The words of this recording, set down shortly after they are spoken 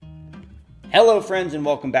Hello friends and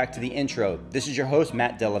welcome back to the intro. This is your host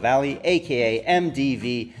Matt Della Valle, aka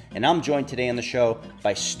MDV, and I'm joined today on the show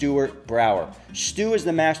by Stuart Brauer. Stu is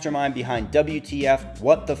the mastermind behind WTF,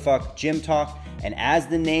 What the Fuck Gym Talk, and as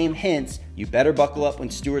the name hints, you better buckle up when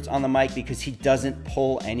Stuart's on the mic because he doesn't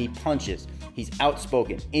pull any punches. He's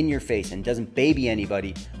outspoken, in your face, and doesn't baby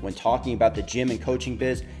anybody when talking about the gym and coaching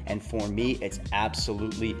biz, and for me, it's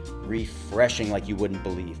absolutely refreshing like you wouldn't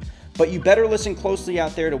believe. But you better listen closely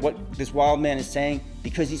out there to what this wild man is saying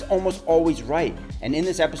because he's almost always right. And in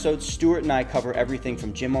this episode, Stuart and I cover everything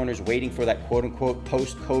from gym owners waiting for that quote-unquote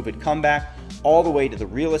post-COVID comeback all the way to the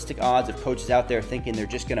realistic odds of coaches out there thinking they're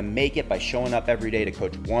just going to make it by showing up every day to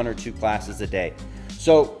coach 1 or 2 classes a day.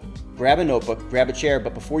 So grab a notebook, grab a chair,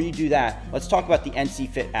 but before you do that, let's talk about the NC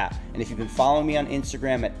Fit app. And if you've been following me on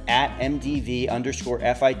Instagram at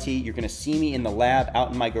MDV_FIT, you're gonna see me in the lab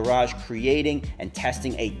out in my garage creating and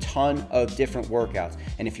testing a ton of different workouts.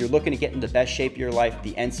 And if you're looking to get in the best shape of your life,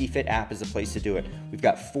 the NC Fit app is the place to do it. We've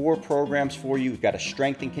got 4 programs for you. We've got a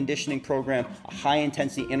strength and conditioning program, a high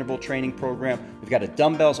intensity interval training program, we've got a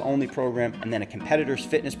dumbbells only program, and then a competitor's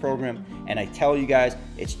fitness program. And I tell you guys,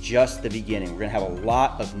 it's just the beginning. We're gonna have a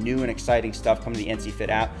lot of new and exciting stuff coming to the NC Fit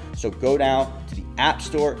app. So go down to the App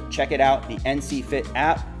Store, check it out, the NC Fit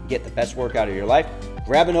app, get the best workout of your life.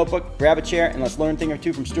 Grab a notebook, grab a chair, and let's learn a thing or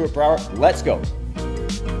two from Stuart Brauer. Let's go.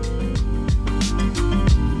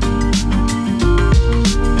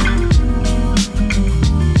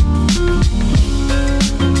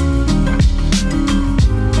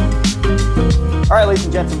 All right, ladies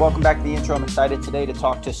and gents, and welcome back to the intro. I'm excited today to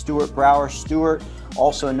talk to Stuart Brauer. Stuart,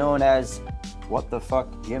 also known as What the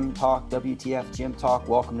Fuck Gym Talk, WTF Gym Talk.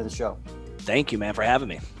 Welcome to the show. Thank you, man, for having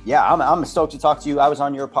me. Yeah, I'm stoked to talk to you. I was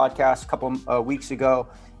on your podcast a couple weeks ago,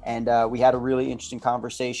 and we had a really interesting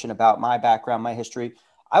conversation about my background, my history.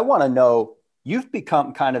 I want to know, you've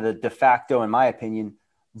become kind of the de facto, in my opinion,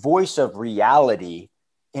 voice of reality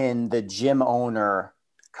in the gym owner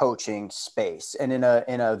coaching space, and in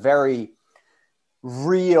a very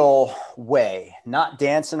real way, not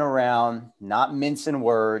dancing around, not mincing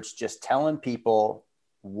words, just telling people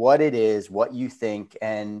what it is, what you think,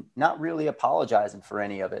 and not really apologizing for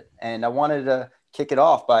any of it. And I wanted to kick it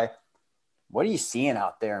off by, what are you seeing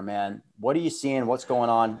out there, man? What are you seeing? What's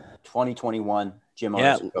going on 2021 gym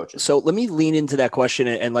owners and coaches? So let me lean into that question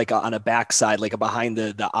and like on a backside, like a behind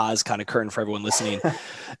the Oz kind of curtain for everyone listening.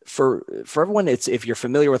 for everyone, it's, if you're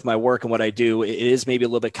familiar with my work and what I do, it is maybe a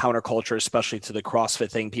little bit counterculture, especially to the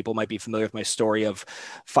CrossFit thing. People might be familiar with my story of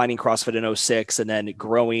finding CrossFit in 2006 and then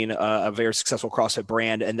growing a very successful CrossFit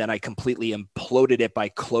brand. And then I completely imploded it by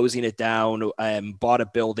closing it down, bought a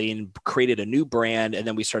building, created a new brand, and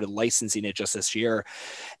then we started licensing it just this year.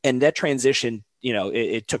 And that transition, you know,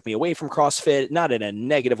 it took me away from CrossFit, not in a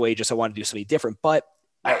negative way, just I wanted to do something different. But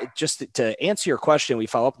just to answer your question, we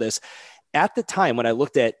follow up this. At the time when I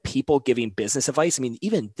looked at people giving business advice, I mean,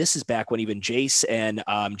 even this is back when even Jace and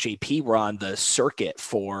JP were on the circuit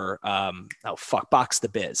for, Box the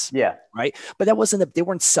Biz. Yeah. Right. But that wasn't, they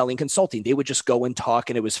weren't selling consulting. They would just go and talk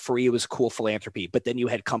and it was free. It was cool philanthropy. But then you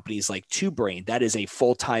had companies like Two Brain. That is a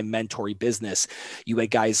full-time mentoring business. You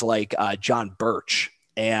had guys like John Birch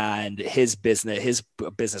and his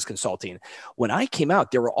business consulting. When I came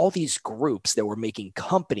out, there were all these groups that were making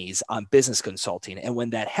companies on business consulting. And when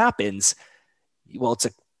that happens, well, it's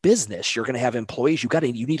a business. You're going to have employees. You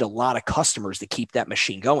need a lot of customers to keep that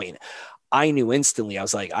machine going. I knew instantly, I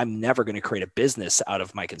was like, I'm never going to create a business out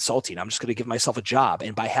of my consulting. I'm just going to give myself a job.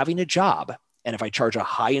 And by having a job, and if I charge a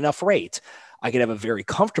high enough rate, I can have a very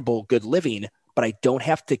comfortable, good living, but I don't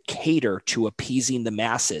have to cater to appeasing the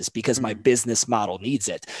masses because my business model needs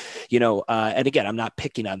it. You know, and again, I'm not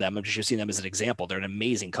picking on them. I'm just using them as an example. They're an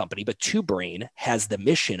amazing company, but Two Brain has the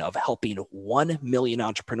mission of helping 1 million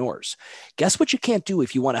entrepreneurs. Guess what you can't do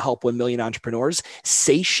if you want to help 1 million entrepreneurs?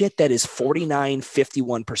 Say shit that is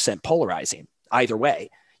 51% polarizing either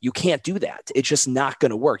way. You can't do that. It's just not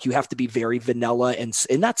going to work. You have to be very vanilla and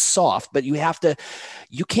not soft, but you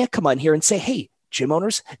can't come on here and say, hey, gym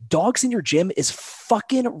owners, dogs in your gym is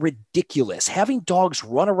fucking ridiculous. Having dogs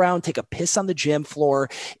run around, take a piss on the gym floor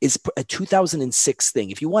is a 2006 thing.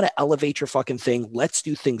 If you want to elevate your fucking thing, let's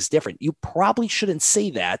do things different. You probably shouldn't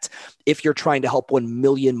say that if you're trying to help 1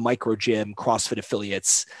 million micro gym CrossFit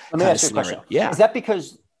affiliates. Let me ask you a question. Yeah. Is that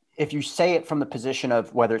because if you say it from the position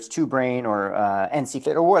of whether it's Two Brain or NC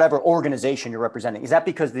Fit or whatever organization you're representing, is that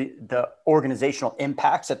because the organizational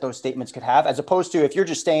impacts that those statements could have, as opposed to if you're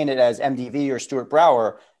just saying it as MDV or Stuart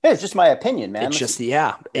Brauer, hey, it's just my opinion, man. It's just,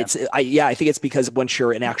 I think it's because once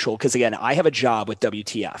you're an actual, because again, I have a job with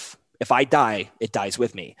WTF. If I die, it dies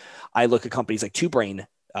with me. I look at companies like Two Brain,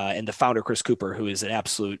 and the founder, Chris Cooper, who is an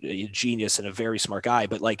absolute genius and a very smart guy,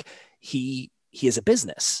 but like he is a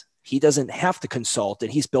business. He doesn't have to consult,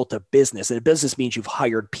 and he's built a business, and a business means you've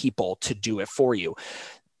hired people to do it for you.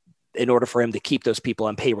 In order for him to keep those people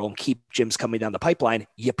on payroll and keep gyms coming down the pipeline,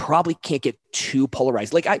 you probably can't get too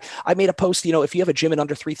polarized. Like I made a post, if you have a gym in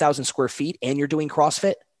under 3,000 square feet and you're doing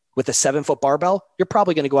CrossFit with a 7-foot barbell, you're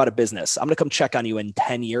probably going to go out of business. I'm going to come check on you in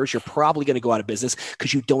 10 years. You're probably going to go out of business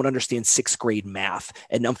because you don't understand 6th grade math.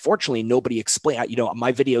 And unfortunately, nobody explained,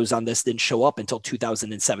 my videos on this didn't show up until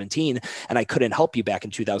 2017. And I couldn't help you back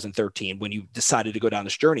in 2013 when you decided to go down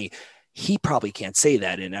this journey. He probably can't say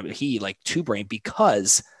that. And he like Two Brain,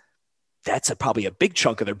 because that's probably a big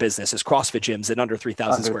chunk of their business is CrossFit gyms in under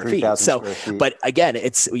 3,000 square feet. So, but again,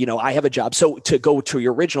 it's, I have a job. So to go to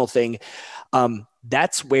your original thing,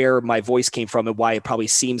 that's where my voice came from and why it probably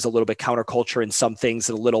seems a little bit counterculture in some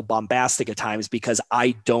things and a little bombastic at times, because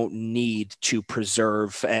I don't need to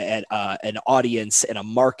preserve an audience and a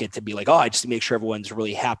market to be like, I just make sure everyone's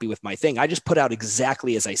really happy with my thing. I just put out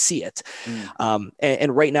exactly as I see it.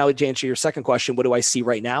 And right now, to answer your second question, what do I see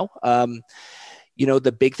right now?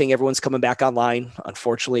 The big thing, everyone's coming back online.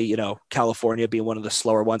 Unfortunately, California being one of the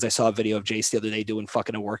slower ones. I saw a video of Jace the other day doing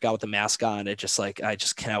fucking a workout with a mask on. It just like, I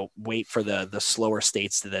just cannot wait for the slower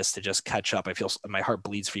states to this to just catch up. I feel my heart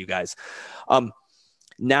bleeds for you guys.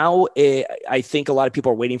 Now, I think a lot of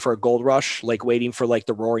people are waiting for a gold rush, like waiting for like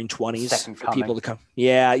the roaring 20s for people to come.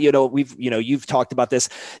 Yeah. You've talked about this.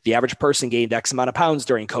 The average person gained X amount of pounds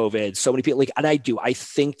during COVID. So many people and I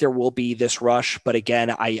think there will be this rush, but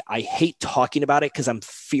again, I hate talking about it because I'm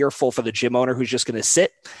fearful for the gym owner who's just going to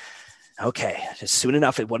sit. Okay, just soon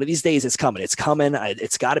enough. One of these days it's coming. It's coming.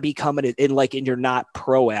 It's got to be coming. And you're not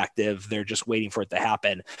proactive. They're just waiting for it to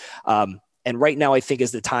happen. And right now, I think is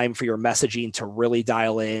the time for your messaging to really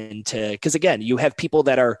dial into, because again, you have people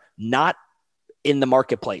that are not in the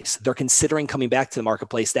marketplace. They're considering coming back to the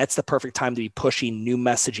marketplace. That's the perfect time to be pushing new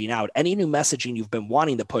messaging out. Any new messaging you've been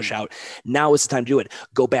wanting to push out, now is the time to do it.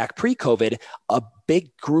 Go back pre-COVID, a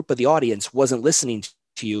big group of the audience wasn't listening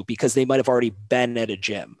to you because they might have already been at a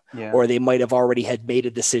gym, or they might have already had made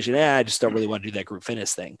a decision. I just don't really want to do that group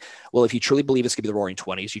fitness thing. Well, if you truly believe it's going to be the roaring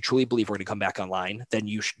 20s, you truly believe we're going to come back online, then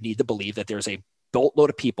you need to believe that there's a boatload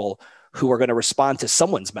of people who are going to respond to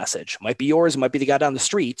someone's message. Might be yours, might be the guy down the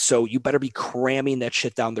street. So you better be cramming that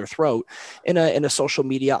shit down their throat in a social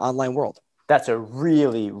media online world. That's a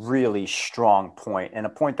really, really strong point, and a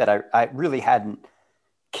point that I really hadn't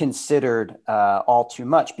considered all too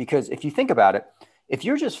much, because if you think about it, if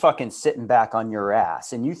you're just fucking sitting back on your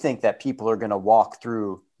ass and you think that people are going to walk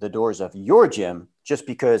through the doors of your gym just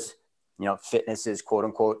because, fitness is quote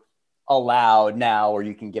unquote allowed now, or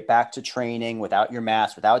you can get back to training without your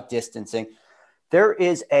mask, without distancing, there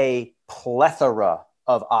is a plethora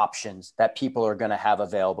of options that people are going to have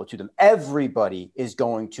available to them. Everybody is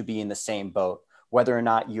going to be in the same boat, whether or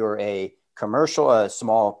not you're a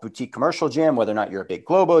small boutique commercial gym, whether or not you're a big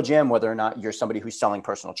Globo gym, whether or not you're somebody who's selling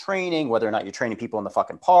personal training, whether or not you're training people in the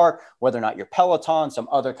fucking park, whether or not you're Peloton, some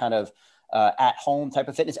other kind of at-home type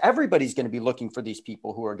of fitness. Everybody's going to be looking for these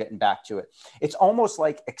people who are getting back to it. It's almost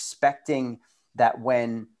like expecting that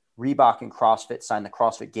when Reebok and CrossFit signed the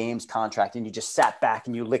CrossFit Games contract and you just sat back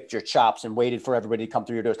and you licked your chops and waited for everybody to come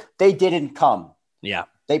through your doors. They didn't come. Yeah.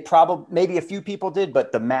 They maybe a few people did,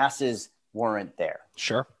 but the masses weren't there.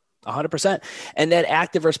 Sure. 100%. And then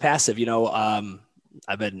active versus passive,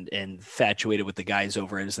 I've been infatuated with the guys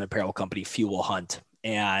over at an apparel company, Fuel Hunt,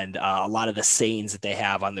 and a lot of the sayings that they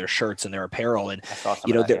have on their shirts and their apparel. And,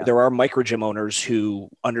 there are micro gym owners who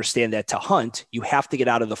understand that to hunt, you have to get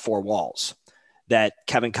out of the four walls. That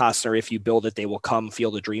Kevin Costner, if you build it, they will come,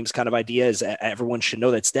 Field of Dreams kind of idea is everyone should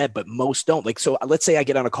know that's dead, but most don't. Like, so let's say I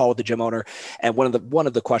get on a call with the gym owner, and one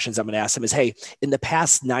of the questions I'm going to ask them is, hey, in the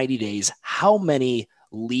past 90 days, how many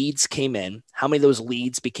leads came in? How many of those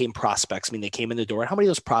leads became prospects? I mean, they came in the door, and how many of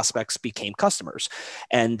those prospects became customers?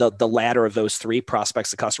 And the latter of those three, prospects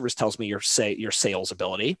to customers, tells me your sales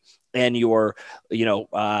ability, and your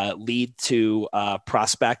lead to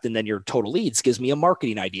prospect, and then your total leads gives me a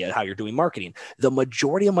marketing idea, how you're doing marketing. The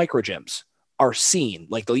majority of micro gyms are seeing,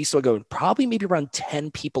 like the least will go probably maybe around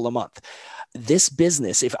 10 people a month. This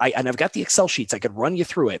business, and I've got the Excel sheets, I could run you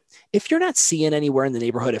through it. If you're not seeing anywhere in the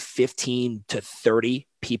neighborhood of 15 to 30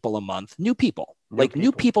 people a month, new people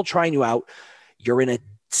trying you out, you're in a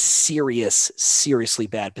seriously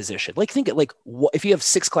bad position. Like think if you have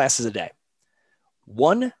 6 classes a day,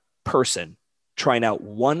 one person trying out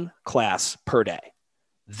one class per day.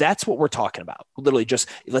 That's what we're talking about. Literally just,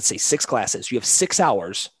 let's say 6 classes. You have 6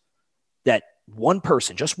 hours that one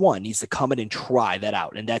person, just one, needs to come in and try that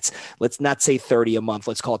out. And that's, let's not say 30 a month.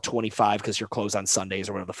 Let's call it 25 because you're closed on Sundays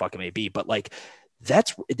or whatever the fuck it may be. But like,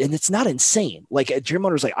 and it's not insane. Like a gym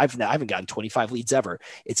owner's like, I haven't gotten 25 leads ever.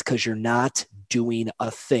 It's because you're not doing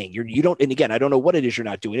a thing. You don't, and again, I don't know what it is you're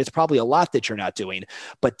not doing. It's probably a lot that you're not doing,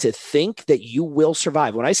 but to think that you will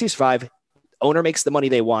survive. When I say survive, owner makes the money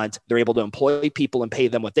they want. They're able to employ people and pay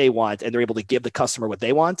them what they want, and they're able to give the customer what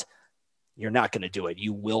they want. You're not going to do it.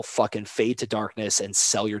 You will fucking fade to darkness and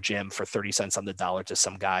sell your gym for 30 cents on the dollar to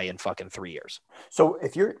some guy in fucking 3 years. So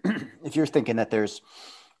if you're thinking that there's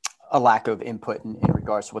a lack of input in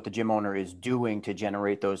regards to what the gym owner is doing to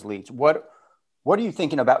generate those leads, what are you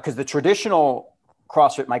thinking about? Because the traditional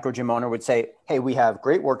CrossFit micro gym owner would say, hey, we have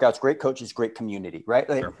great workouts, great coaches, great community, right?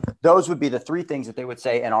 Like, sure. Those would be the three things that they would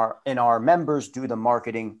say. And our members do the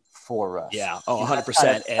marketing for us. Yeah. Oh,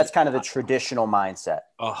 100%. That's kind of the traditional mindset.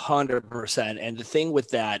 100%. And the thing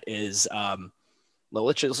with that is,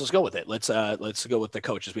 let's go with it. Let's go with the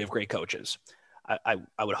coaches. We have great coaches.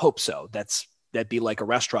 I would hope so. That'd be like a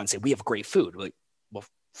restaurant say, we have great food. Like, well,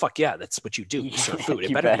 fuck yeah, that's what you do. You serve food.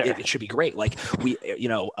 It should be great. Like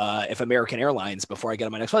if American Airlines, before I get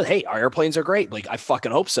on my next flight, hey, our airplanes are great. Like I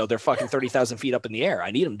fucking hope so. They're fucking 30,000 feet up in the air.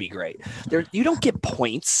 I need them to be great. You don't get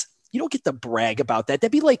points. You don't get to brag about that.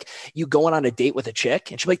 That'd be like you going on a date with a chick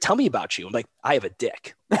and she'd be like, tell me about you. I'm like, I have a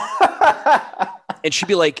dick. And she'd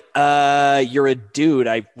be like, you're a dude.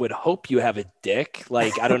 I would hope you have a dick.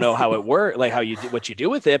 Like, I don't know how it works, like how you do what you do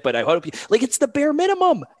with it, but I hope you, like, it's the bare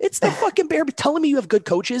minimum. It's the fucking bare, telling me you have good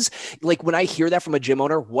coaches. Like when I hear that from a gym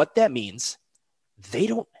owner, what that means, they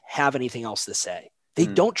don't have anything else to say. They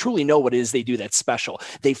don't truly know what it is they do that's special.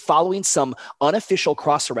 They following some unofficial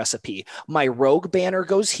CrossFit recipe. My Rogue banner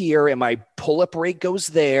goes here and my pull-up rate goes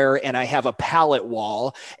there. And I have a pallet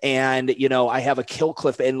wall and, I have a kill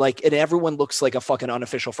cliff and everyone looks like a fucking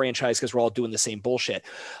unofficial franchise because we're all doing the same bullshit.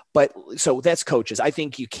 But so that's coaches. I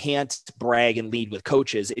think you can't brag and lead with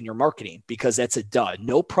coaches in your marketing because that's a duh.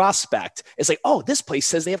 No prospect. It's like, oh, this place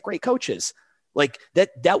says they have great coaches. Like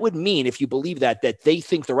that would mean if you believe that they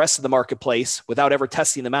think the rest of the marketplace without ever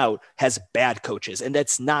testing them out has bad coaches. And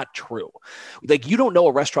that's not true. Like you don't know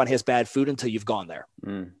a restaurant has bad food until you've gone there.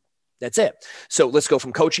 That's it. So let's go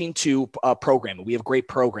from coaching to programming. We have great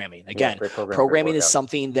programming. Again, programming is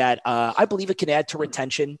something that I believe it can add to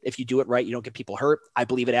retention. If you do it right, you don't get people hurt. I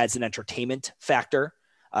believe it adds an entertainment factor.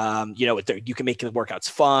 You can make the workouts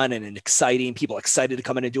fun and exciting, people excited to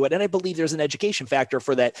come in and do it. And I believe there's an education factor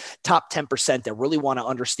for that top 10% that really want to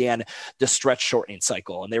understand the stretch shortening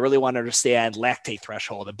cycle. And they really want to understand lactate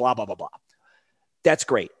threshold and blah, blah, blah, blah. That's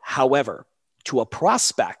great. However, to a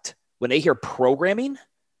prospect, when they hear programming,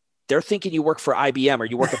 they're thinking you work for IBM or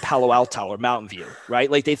you work at Palo Alto or Mountain View, right?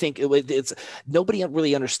 Like they think it's nobody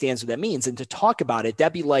really understands what that means. And to talk about it,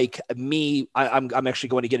 that'd be like me, I'm actually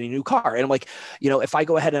going to get a new car. And I'm like, if I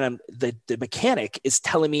go ahead and the mechanic is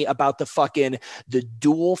telling me about the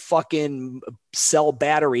dual fucking cell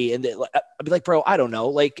battery. And I'd be like, bro, I don't know.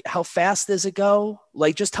 Like how fast does it go?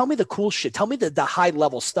 Like, just tell me the cool shit. Tell me the high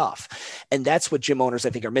level stuff. And that's what gym owners, I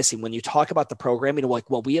think, are missing. When you talk about the programming, like,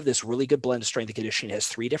 well, we have this really good blend of strength and conditioning. It has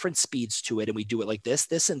 3 different speeds to it. And we do it like this,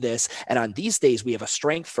 this, and this. And on these days, we have a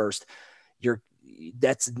strength first.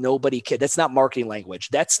 That's not marketing language.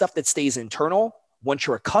 That's stuff that stays internal. Once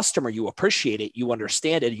you're a customer, you appreciate it, you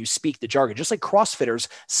understand it, you speak the jargon, just like CrossFitters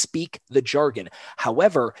speak the jargon.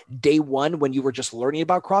 However, day one, when you were just learning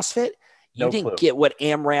about CrossFit, you didn't get what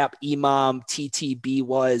AMRAP, EMOM, TTB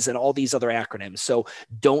was, and all these other acronyms. So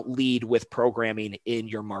don't lead with programming in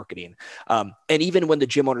your marketing. And even when the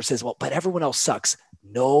gym owner says, well, but everyone else sucks,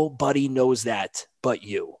 nobody knows that but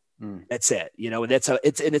you. That's it. And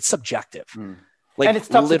it's subjective. Like, and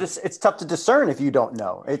it's tough to discern if you don't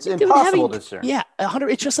know. It's impossible to discern. Yeah, 100.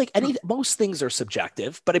 It's just like most things are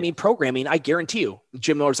subjective. But I mean, programming, I guarantee you,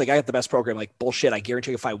 gym owners like, I got the best program. Like, bullshit. I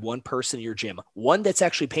guarantee you, if I find one person in your gym, one that's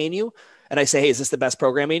actually paying you, and I say, hey, is this the best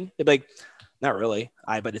programming? They'd be like, not really.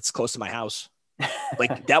 But it's close to my house.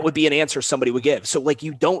 Like that would be an answer somebody would give. So like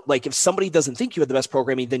you don't, like if somebody doesn't think you have the best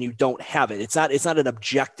programming, then you don't have it. It's not an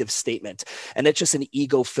objective statement. And it's just an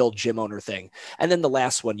ego-filled gym owner thing. And then the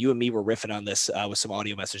last one, you and me were riffing on this with some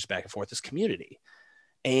audio messages back and forth, is community.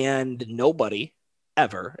 And nobody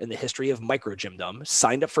ever in the history of micro gymdom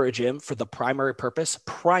signed up for a gym for the primary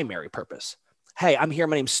purpose. Hey, I'm here.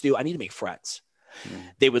 My name's Stu. I need to make friends.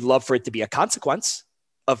 They would love for it to be a consequence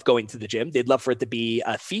of going to the gym. They'd love for it to be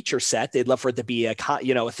a feature set. They'd love for it to be a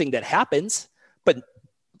thing that happens, but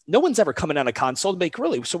no one's ever coming on a console and be like,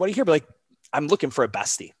 really? So what do you hear? Be like, I'm looking for a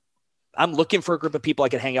bestie. I'm looking for a group of people I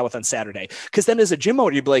can hang out with on Saturday. Cause then as a gym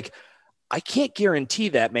owner, you'd be like, I can't guarantee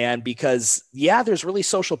that, man, because there's really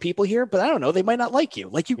social people here, but I don't know, they might not like you.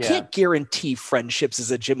 Like you can't guarantee friendships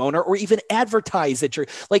as a gym owner or even advertise that you're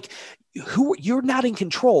like, you're not in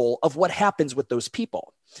control of what happens with those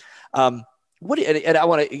people. And I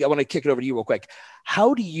want to kick it over to you real quick.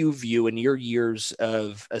 How do you view in your years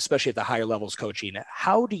of, especially at the higher levels coaching,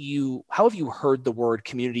 how have you heard the word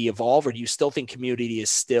community evolve, or do you still think community is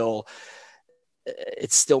still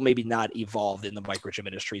maybe not evolved in the micro gym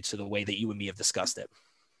industry to the way that you and me have discussed it?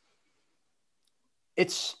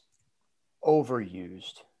 It's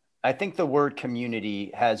overused. I think the word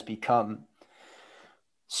community has become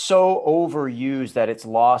so overused that it's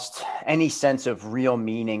lost any sense of real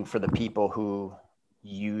meaning for the people who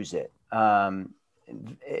use it.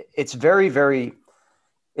 It's very, very,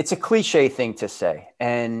 it's a cliche thing to say.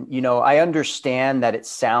 And, I understand that it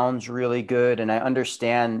sounds really good. And I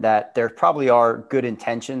understand that there probably are good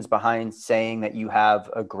intentions behind saying that you have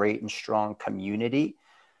a great and strong community.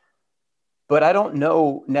 But I don't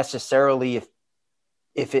know necessarily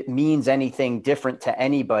if it means anything different to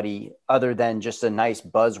anybody other than just a nice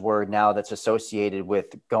buzzword now that's associated with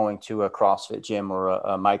going to a CrossFit gym or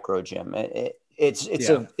a micro gym. It's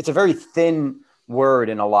a very thin word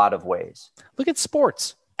in a lot of ways. Look at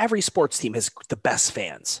sports. Every sports team has the best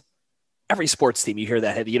fans. Every sports team, you hear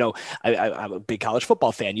that. I'm a big college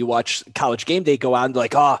football fan. You watch College Game Day go on,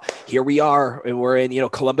 like, here we are, and we're in,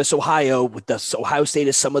 Columbus, Ohio, with Ohio State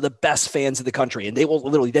is some of the best fans in the country, and they will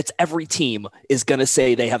literally. That's every team is going to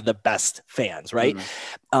say they have the best fans, right?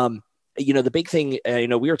 Mm-hmm. The big thing,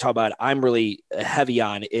 we were talking about, I'm really heavy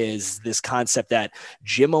on is this concept that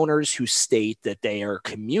gym owners who state that they are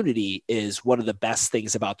community is one of the best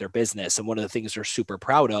things about their business and one of the things they're super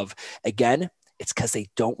proud of. Again, it's because they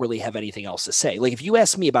don't really have anything else to say. Like if you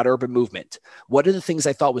ask me about Urban Movement, what are the things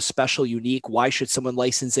I thought was special, unique? Why should someone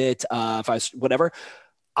license it? Whatever.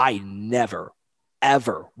 I never,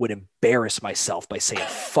 ever would embarrass myself by saying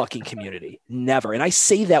fucking community. Never. And I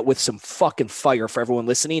say that with some fucking fire for everyone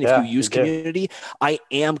listening. If you use community, I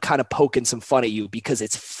am kind of poking some fun at you because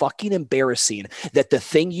it's fucking embarrassing that the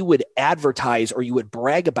thing you would advertise or you would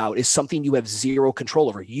brag about is something you have zero control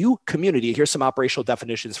over. Community, here's some operational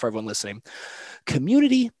definitions for everyone listening.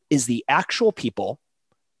 Community is the actual people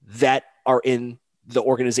that are in the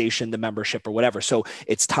organization, the membership or whatever. So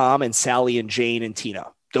it's Tom and Sally and Jane and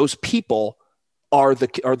Tina. Those people are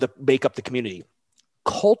the make up the community.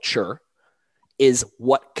 Culture is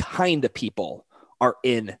what kind of people are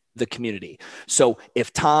in the community. So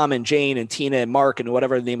if Tom and Jane and Tina and Mark and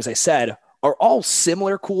whatever the names I said are all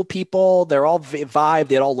similar cool people, they're all vibe,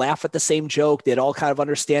 they'd all laugh at the same joke, they'd all kind of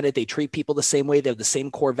understand it, they treat people the same way, they have the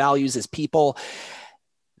same core values as people,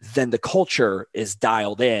 then the culture is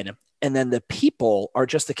dialed in. And then the people are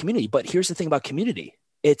just the community. But here's the thing about community.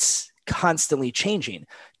 It's constantly changing.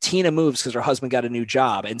 Tina moves because her husband got a new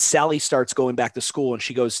job, and Sally starts going back to school and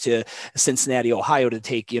she goes to Cincinnati, Ohio to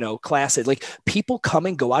take, classes. Like people come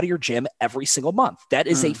and go out of your gym every single month. That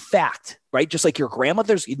is a fact, right? Just like your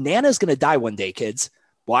grandmother's, Nana's going to die one day, kids.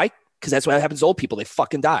 Why? Because that's what happens to old people. They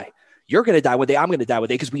fucking die. You're going to die one day. I'm going to die one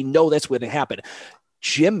day because we know that's going to happen.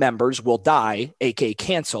 Gym members will die, aka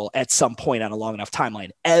cancel, at some point on a long enough timeline.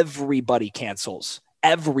 Everybody cancels.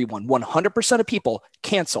 Everyone, 100% of people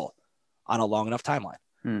cancel on a long enough timeline.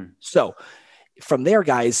 So from there,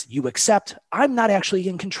 guys, you accept I'm not actually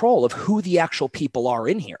in control of who the actual people are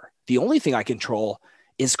in here. The only thing I control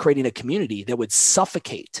is creating a community that would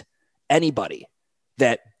suffocate anybody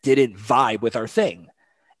that didn't vibe with our thing.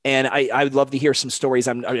 And I would love to hear some stories.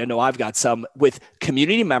 I know I've got some with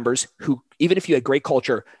community members who, even if you had great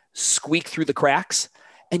culture, squeak through the cracks.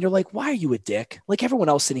 And you're like, why are you a dick? Like everyone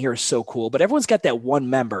else in here is so cool, but everyone's got that one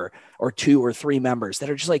member or two or three members that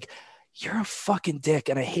are just like, you're a fucking dick.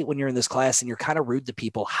 And I hate when you're in this class and you're kind of rude to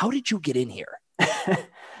people. How did you get in here?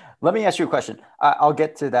 Let me ask you a question. I'll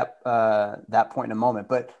get to that point in a moment,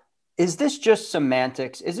 but is this just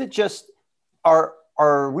semantics? Is it just,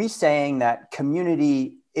 are we saying that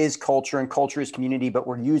community is culture and culture is community, but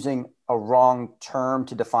we're using a wrong term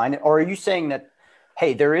to define it? Or are you saying that,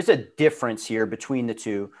 hey, there is a difference here between the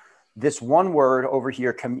two? This one word over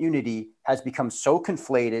here, community, has become so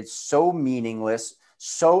conflated, so meaningless,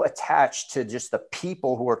 so attached to just the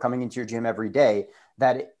people who are coming into your gym every day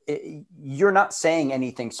that you're not saying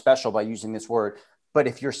anything special by using this word. But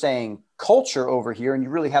if you're saying culture over here and you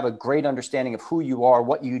really have a great understanding of who you are,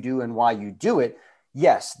 what you do, and why you do it,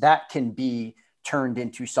 yes, that can be turned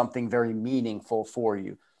into something very meaningful for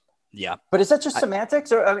you. Yeah. But is that just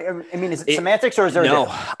semantics? Or I mean, is it semantics or is there no,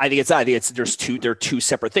 I think there are two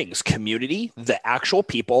separate things. Community, the actual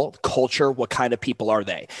people, culture, what kind of people are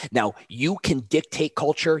they? Now, you can dictate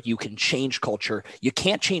culture, you can change culture. You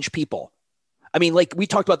can't change people. I mean, like we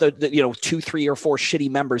talked about the 2, 3, or 4 shitty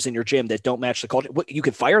members in your gym that don't match the culture. You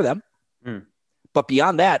could fire them. But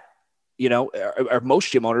beyond that,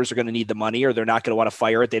 most gym owners are going to need the money, or they're not going to want to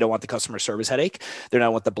fire it. They don't want the customer service headache. They're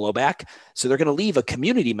not want the blowback. So they're going to leave a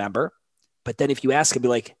community member. But then if you ask him, be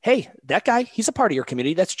like, hey, that guy, he's a part of your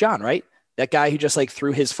community. That's John, right? That guy who just like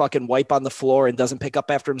threw his fucking wipe on the floor and doesn't pick up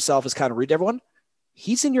after himself, is kind of rude to everyone.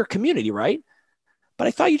 He's in your community, right? But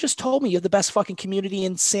I thought you just told me you have the best fucking community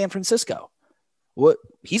in San Francisco. What?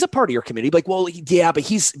 He's a part of your community. Like, well, yeah, but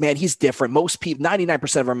he's different. Most people,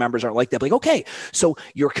 99% of our members aren't like that. Like, okay, so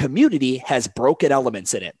your community has broken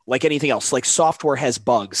elements in it, like anything else. Like software has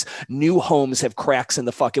bugs, new homes have cracks in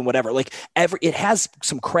the fucking whatever. Like it has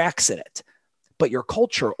some cracks in it, but your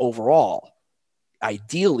culture overall,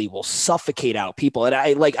 ideally, will suffocate out people. And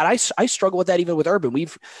I struggle with that even with urban.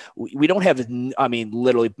 We don't have, I mean,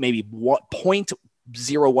 literally maybe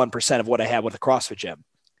 0.01% of what I have with a CrossFit gym.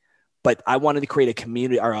 But I wanted to create a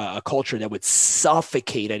community or a culture that would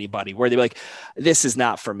suffocate anybody, where they're like, this is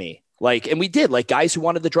not for me. Like, and we did, like guys who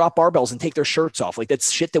wanted to drop barbells and take their shirts off. Like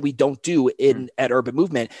that's shit that we don't do at Urban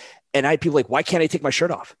Movement. And I had people like, why can't I take my shirt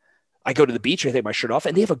off? I go to the beach, I take my shirt off,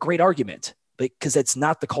 and they have a great argument, because that's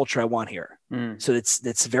not the culture I want here. So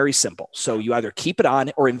it's very simple. So you either keep it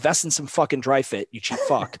on or invest in some fucking dry fit, you cheap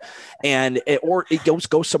fuck, or it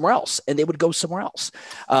goes somewhere else, and they would go somewhere else.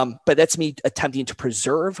 But that's me attempting to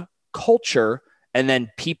preserve culture, and then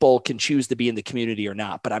people can choose to be in the community or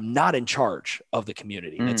not, but I'm not in charge of the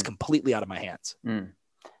community. It's completely out of my hands.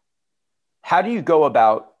 How do you go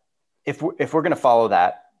about, if we're going to follow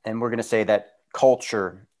that, and we're going to say that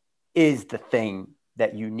culture is the thing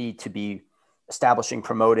that you need to be establishing,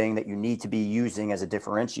 promoting, that you need to be using as a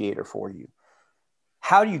differentiator for you,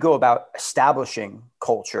 how do you go about establishing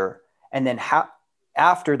culture? And then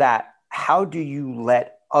after that, how do you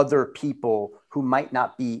let other people who might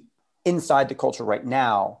not be inside the culture right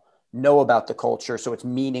now know about the culture, so it's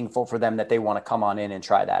meaningful for them that they want to come on in and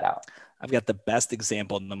try that out? I've got the best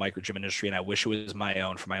example in the micro gym industry, and I wish it was my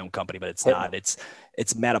own for my own company, but it's not.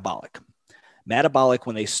 It's Metabolic. Metabolic,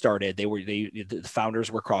 when they started, the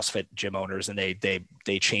founders were CrossFit gym owners, and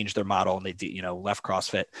they changed their model, and they left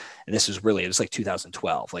CrossFit. And it was like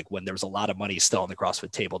 2012, like when there was a lot of money still on the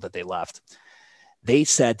CrossFit table that they left. They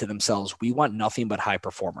said to themselves, we want nothing but high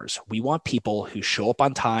performers. We want people who show up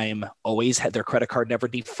on time, always had their credit card never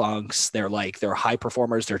defuncts. They're high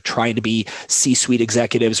performers. They're trying to be C-suite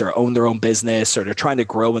executives or own their own business, or they're trying to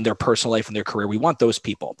grow in their personal life and their career. We want those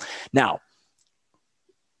people. Now,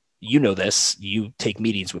 you know this, you take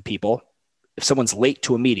meetings with people. If someone's late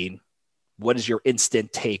to a meeting, what is your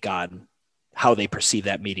instant take on how they perceive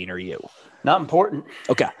that meeting or you? Not important.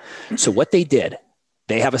 Okay. So what they did,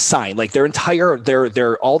 they have a sign, like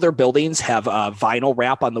all their buildings have a vinyl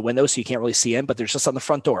wrap on the window, so you can't really see in, but there's just on the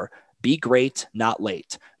front door, be great, not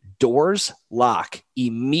late. Doors lock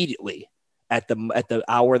immediately at the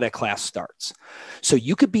hour that class starts. So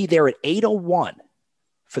you could be there at 8:01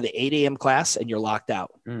 for the 8 a.m. class, and you're locked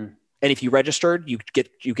out. And if you registered, you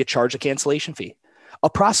get charged a cancellation fee. A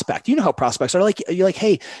prospect, you know how prospects are, like, you're like,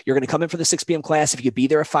 hey, you're going to come in for the 6 p.m. class. If you could be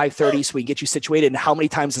there at 5:30 so we can get you situated. And how many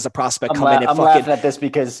times does a prospect come in? I'm laughing at this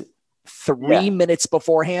because 3 minutes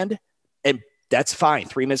beforehand, and that's fine,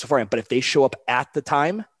 3 minutes beforehand. But if they show up at the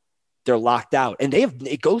time, they're locked out. And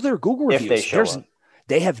go to their Google reviews.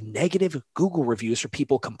 They have negative Google reviews for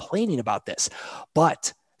people complaining about this.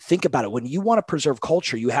 But think about it. When you want to preserve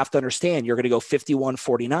culture, you have to understand you're going to go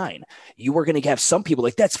 51-49. You are going to have some people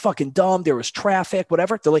like, that's fucking dumb. There was traffic,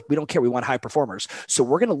 whatever. They're like, we don't care. We want high performers. So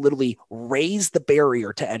we're going to literally raise the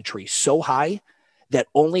barrier to entry so high that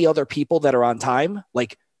only other people that are on time,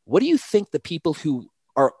 like, what do you think the people who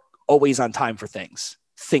are always on time for things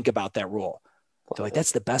think about that rule? They're like,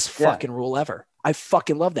 that's the best fucking rule ever. I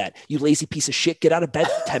fucking love that. You lazy piece of shit. Get out of bed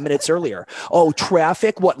 10 minutes earlier. Oh,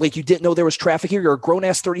 traffic? What? Like you didn't know there was traffic here? You're a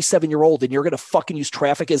grown-ass 37-year-old and you're going to fucking use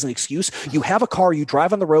traffic as an excuse? You have a car. You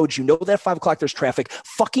drive on the roads. You know that at 5 o'clock there's traffic.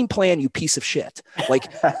 Fucking plan, you piece of shit.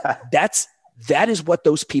 Like that is what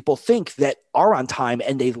those people think that are on time,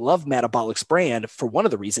 and they love Metabolic's brand for one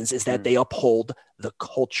of the reasons is that they uphold the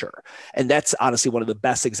culture. And that's honestly one of the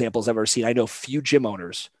best examples I've ever seen. I know few gym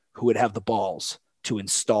owners who would have the balls to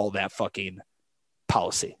install that fucking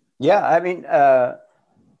policy. Yeah. I mean,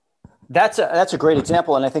 that's a great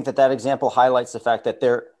example. And I think that example highlights the fact that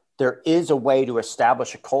there is a way to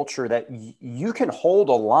establish a culture that you can hold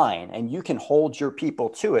a line and you can hold your people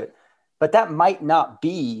to it, but that might not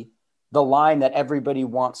be the line that everybody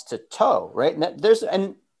wants to toe. Right.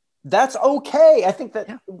 And that's okay. I think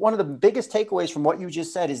that one of the biggest takeaways from what you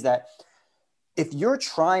just said is that if you're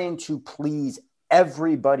trying to please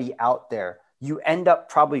everybody out there, you end up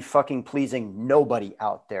probably fucking pleasing nobody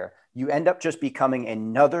out there. You end up just becoming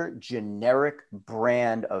another generic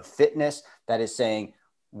brand of fitness that is saying,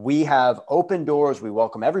 we have open doors, we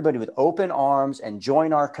welcome everybody with open arms and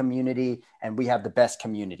join our community, and we have the best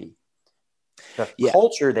community. The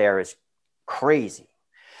culture there is crazy.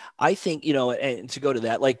 I think, and to go to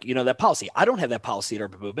that, that policy, I don't have that policy at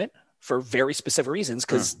Urban Movement for very specific reasons,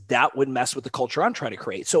 because that would mess with the culture I'm trying to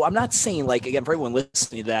create. So I'm not saying, again, for everyone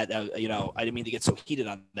listening to that, I didn't mean to get so heated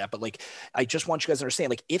on that, but I just want you guys to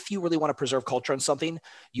understand, if you really want to preserve culture on something,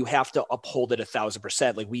 you have to uphold it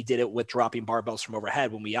 1,000%. Like we did it with dropping barbells from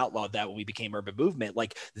overhead when we outlawed that, when we became Urban Movement.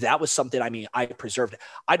 That was something, I preserved.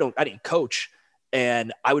 I didn't coach,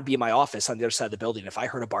 and I would be in my office on the other side of the building. If I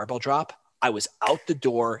heard a barbell drop, I was out the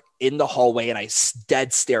door in the hallway, and I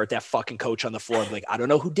dead stare at that fucking coach on the floor. I'm like, I don't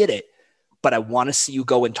know who did it, but I want to see you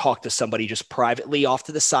go and talk to somebody just privately off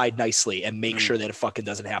to the side nicely and make sure that it fucking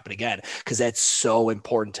doesn't happen again. Cause that's so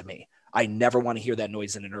important to me. I never want to hear that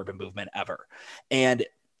noise in an Urban Movement ever. And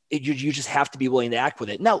you just have to be willing to act with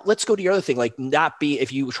it. Now let's go to your other thing.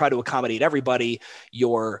 If you try to accommodate everybody,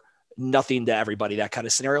 you're nothing to everybody, that kind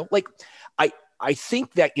of scenario. I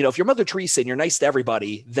think that, if you're Mother Teresa and you're nice to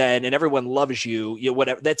everybody, and everyone loves you,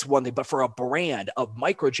 whatever, that's one thing. But for a brand, a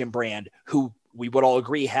micro gym brand, who we would all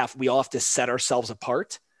agree we all have to set ourselves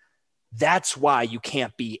apart. That's why you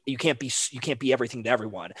can't be everything to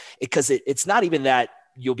everyone, because it's not even that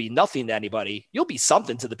you'll be nothing to anybody. You'll be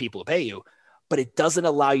something to the people who pay you, but it doesn't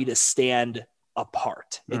allow you to stand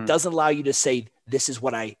apart. It doesn't allow you to say, this is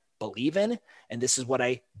what I believe in, and this is what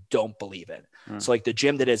I don't believe in. So the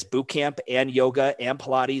gym that has boot camp and yoga and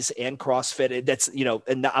Pilates and CrossFit, that's,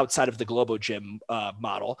 and outside of the Globo gym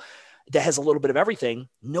model, that has a little bit of everything,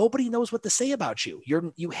 nobody knows what to say about you.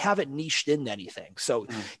 You haven't niched in anything. So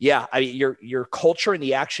your culture and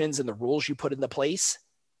the actions and the rules you put into place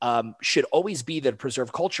should always be that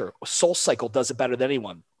preserve culture. Soul Cycle does it better than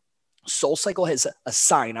anyone. Soul Cycle has a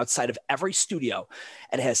sign outside of every studio,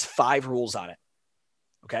 and it has 5 rules on it.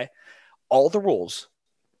 Okay. All the rules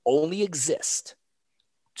only exist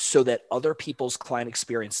so that other people's client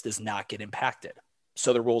experience does not get impacted.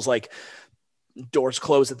 So the rules doors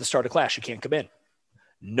close at the start of class, you can't come in.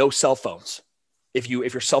 No cell phones. If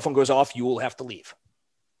your cell phone goes off, you will have to leave.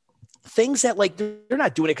 Things that they're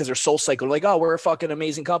not doing it because they're Soul Cycle. They're oh, we're a fucking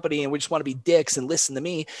amazing company and we just want to be dicks and listen to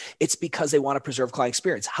me. It's because they want to preserve client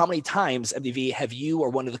experience. How many times, MDV, have you or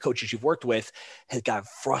one of the coaches you've worked with has got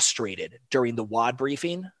frustrated during the WOD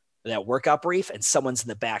briefing, that workout brief, and someone's in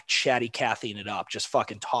the back chatty Cathying it up, just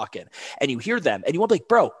fucking talking, and you hear them and you want to be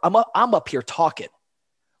bro, I'm up here talking,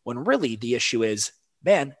 when really the issue is,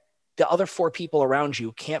 man, the other 4 people around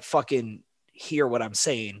you can't fucking hear what I'm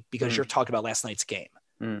saying because you're talking about last night's game.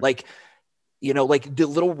 The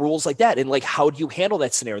little rules like that. And how do you handle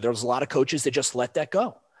that scenario? There's a lot of coaches that just let that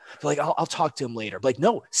go. They're I'll talk to him later.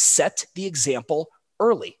 No, set the example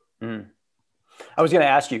early. I was going to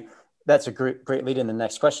ask you, that's a great lead in the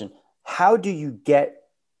next question. How do you get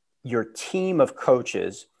your team of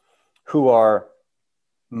coaches who are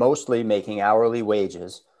mostly making hourly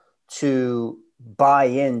wages to buy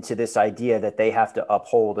into this idea that they have to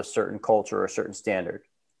uphold a certain culture or a certain standard?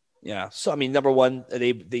 Yeah. So, number one,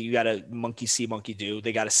 you got to monkey see, monkey do.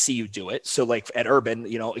 They got to see you do it. So at Urban,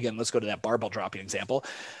 again, let's go to that barbell dropping example.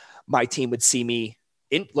 My team would see me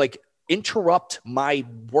interrupt my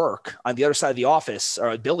work on the other side of the office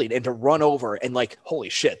or building and to run over and holy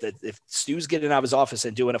shit, that if Stu's getting out of his office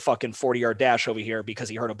and doing a fucking 40-yard dash over here because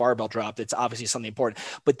he heard a barbell drop, that's obviously something important.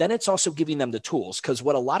 But then it's also giving them the tools, because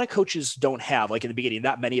what a lot of coaches don't have, in the beginning,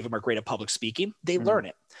 not many of them are great at public speaking. They learn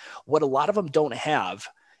it. What a lot of them don't have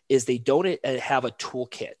is they don't have a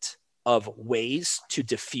toolkit of ways to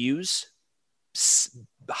diffuse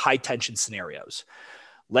high tension scenarios.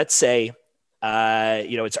 Let's say,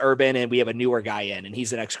 it's Urban and we have a newer guy in, and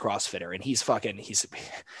he's an ex-CrossFitter, and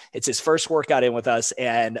it's his first workout in with us.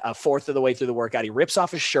 And a fourth of the way through the workout, he rips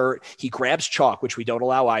off his shirt. He grabs chalk, which we don't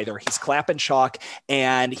allow either. He's clapping chalk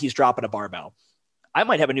and he's dropping a barbell. I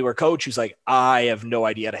might have a newer coach who's I have no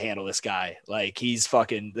idea how to handle this guy. He's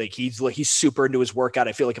fucking he's super into his workout.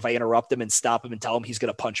 I feel if I interrupt him and stop him and tell him, he's going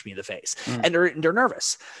to punch me in the face. And they're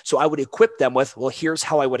nervous. So I would equip them with, well, here's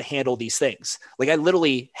how I would handle these things. I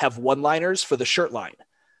literally have one-liners for the shirt line.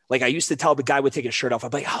 I used to tell the guy would take his shirt off.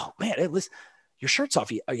 I'd be oh man, hey, listen, your shirt's off.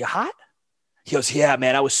 Are you hot? He goes, yeah,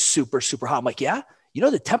 man, I was super, super hot. I'm yeah,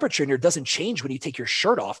 the temperature in here doesn't change when you take your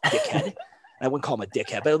shirt off, dickhead. I wouldn't call him a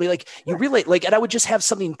dickhead, but it'll be you really and I would just have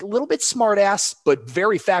something a little bit smart ass, but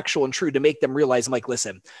very factual and true to make them realize I'm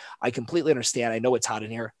listen, I completely understand. I know it's hot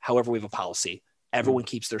in here. However, we have a policy. Everyone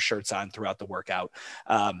keeps their shirts on throughout the workout.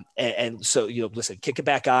 And so, listen, kick it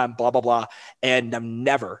back on, blah, blah, blah. And I've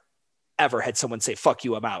never, ever had someone say, fuck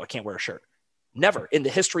you, I'm out. I can't wear a shirt. Never in the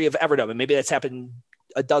history of ever done. And maybe that's happened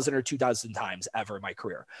a dozen or 2,000 times ever in my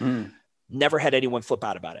career. Never had anyone flip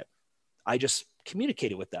out about it. I just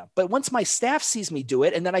communicated with them. But once my staff sees me do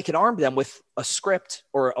it, and then I can arm them with a script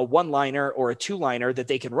or a one-liner or a two-liner that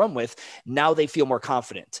they can run with, now they feel more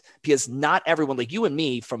confident, because not everyone, like you and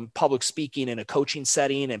me, from public speaking in a coaching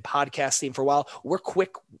setting and podcasting for a while, we're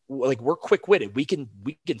quick-witted. We can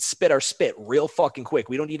spit our spit real fucking quick.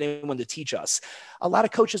 We don't need anyone to teach us. A lot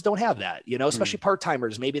of coaches don't have that, especially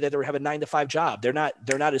part-timers, maybe that they have a 9-to-5 job. They're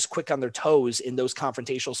not as quick on their toes in those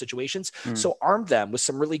confrontational situations. So arm them with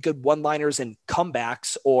some really good one-liners and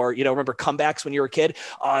comebacks, or, remember comebacks when you were a kid?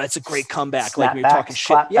 Oh, that's a great comeback. Like when you're talking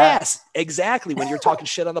shit. Yes, exactly. When you're talking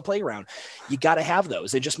shit on the playground, you got to have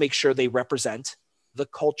those and just make sure they represent the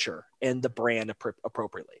culture and the brand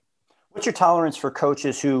appropriately. What's your tolerance for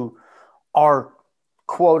coaches who are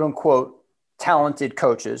quote unquote talented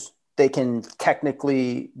coaches? They can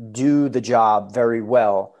technically do the job very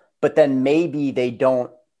well, but then maybe they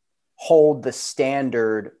don't hold the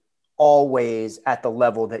standard always at the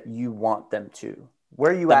level that you want them to.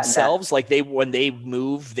 Where are you themselves? Like when they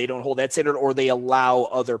move, they don't hold that standard, or they allow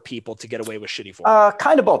other people to get away with shitty form?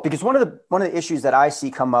 Kind of both, because one of the issues that I see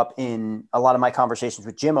come up in a lot of my conversations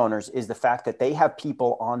with gym owners is the fact that they have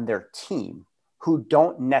people on their team who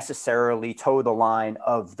don't necessarily toe the line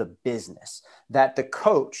of the business, that the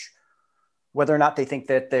coach, whether or not they think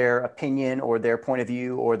that their opinion or their point of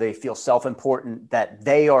view, or they feel self-important, that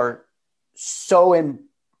they are so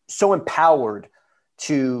empowered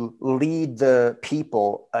to lead the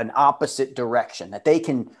people an opposite direction, that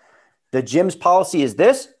the gym's policy is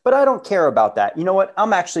this, but I don't care about that. You know what?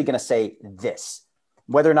 I'm actually going to say this,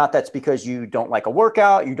 whether or not that's because you don't like a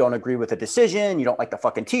workout, you don't agree with a decision, you don't like the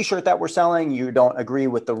fucking t-shirt that we're selling, you don't agree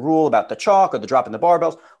with the rule about the chalk or the drop in the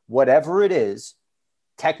barbells, whatever it is.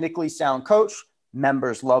 Technically sound coach,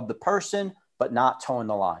 members love the person, but not towing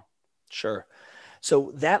the line. Sure.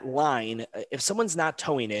 So that line, if someone's not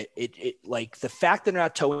towing it, it like the fact that they're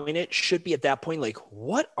not towing it should be at that point, like,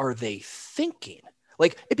 what are they thinking?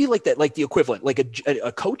 Like, it'd be like that, like the equivalent, like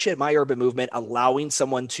a coach at My Urban Movement allowing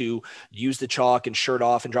someone to use the chalk and shirt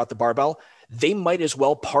off and drop the barbell. They might as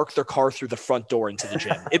well park their car through the front door into the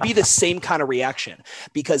gym. It'd be the same kind of reaction,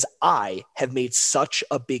 because I have made such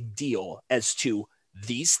a big deal as to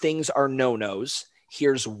these things are no-nos.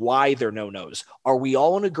 Here's why they're no-nos. Are we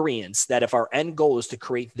all in agreement that if our end goal is to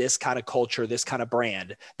create this kind of culture, this kind of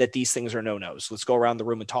brand, that these things are no-nos? Let's go around the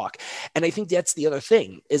room and talk. And I think that's the other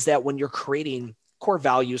thing, is that when you're creating core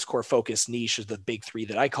values, core focus, niche is the big three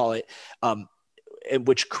that I call it, in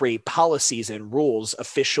which create policies and rules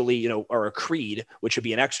officially, or a creed, which would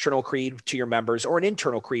be an external creed to your members or an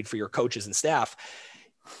internal creed for your coaches and staff.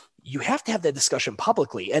 You have to have that discussion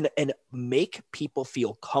publicly and make people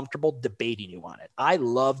feel comfortable debating you on it. I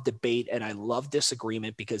love debate and I love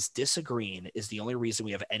disagreement, because disagreeing is the only reason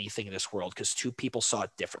we have anything in this world, because two people saw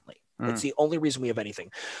it differently. That's the only reason we have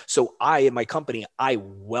anything. So in my company, I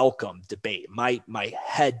welcome debate. My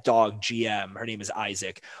head dog GM, her name is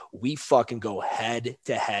Isaac. We fucking go head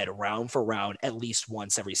to head, round for round, at least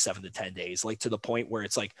once every 7 to 10 days, like to the point where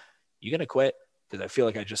it's like, you going to quit? Because I feel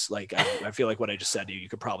like I feel like what I just said to you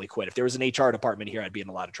could probably quit. If there was an HR department here, I'd be in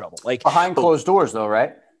a lot of trouble. Like behind closed doors though,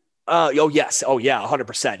 right? Oh yes. Oh yeah.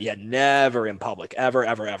 100%. Yeah. Never in public, ever.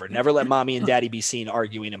 Never let mommy and daddy be seen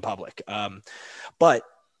arguing in public. But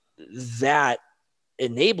that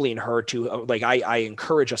enabling her to I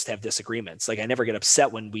encourage us to have disagreements. Like I never get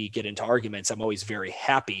upset when we get into arguments. I'm always very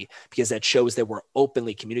happy, because that shows that we're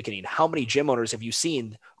openly communicating. How many gym owners have you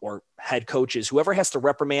seen, or head coaches, whoever has to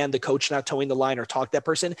reprimand the coach not towing the line or talk that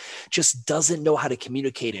person, just doesn't know how to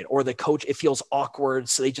communicate it, or the coach, it feels awkward,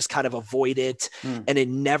 so they just kind of avoid it, and it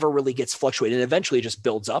never really gets fluctuated. And eventually it just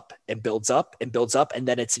builds up and builds up and builds up, and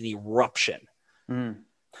then it's an eruption.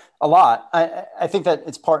 A lot. I think that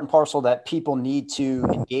it's part and parcel that people need to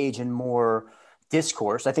engage in more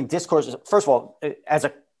discourse. I think discourse is, first of all, as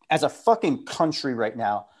a fucking country right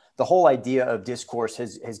now, the whole idea of discourse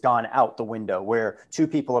has gone out the window, where two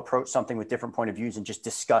people approach something with different point of views and just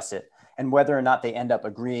discuss it. And whether or not they end up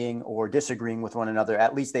agreeing or disagreeing with one another,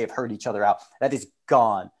 at least they have heard each other out. That is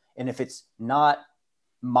gone. And if it's not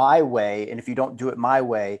my way, and if you don't do it my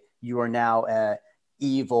way, you are now a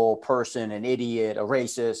evil person, an idiot, a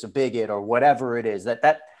racist, a bigot, or whatever it is.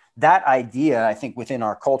 That idea, I think, within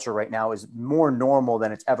our culture right now is more normal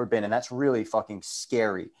than it's ever been. And that's really fucking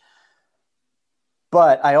scary.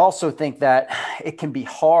 But I also think that it can be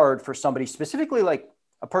hard for somebody, specifically like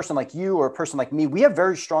a person like you or a person like me, we have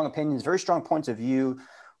very strong opinions, very strong points of view.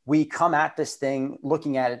 We come at this thing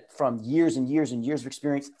looking at it from years and years and years of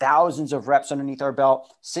experience, thousands of reps underneath our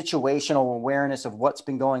belt, situational awareness of what's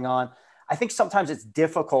been going on. I think sometimes it's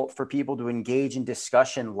difficult for people to engage in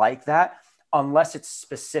discussion like that unless it's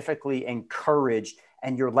specifically encouraged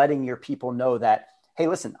and you're letting your people know that, hey,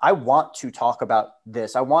 listen, I want to talk about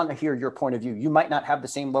this. I want to hear your point of view. You might not have the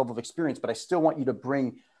same level of experience, but I still want you to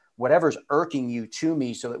bring whatever's irking you to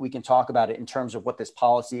me so that we can talk about it in terms of what this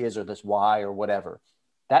policy is or this why or whatever.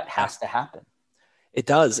 That has to happen. It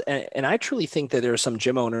does. And I truly think that there are some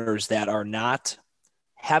gym owners that are not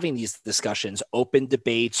having these discussions, open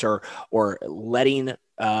debates, or letting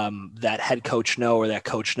that head coach know or that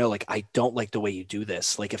coach know, like, I don't like the way you do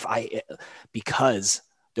this. Like because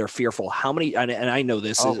they're fearful. How many, and I know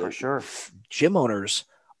this is for sure. Gym owners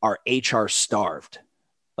are HR starved.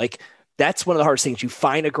 Like, that's one of the hardest things. You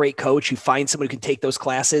find a great coach, you find someone who can take those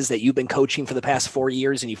classes that you've been coaching for the past 4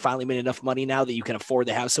 years, and you finally made enough money now that you can afford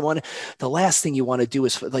to have someone. The last thing you want to do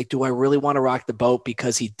is like, do I really want to rock the boat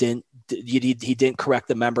because he didn't correct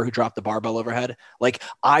the member who dropped the barbell overhead? Like,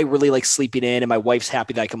 I really like sleeping in and my wife's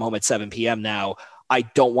happy that I come home at 7 p.m. now. I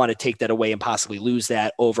don't want to take that away and possibly lose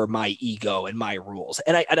that over my ego and my rules.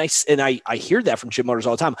 And I hear that from gym owners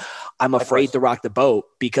all the time. I'm afraid to rock the boat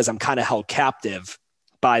because I'm kind of held captive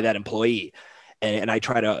by that employee. And I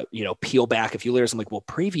try to, peel back a few layers. I'm like, well,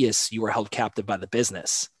 previous, you were held captive by the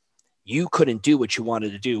business. You couldn't do what you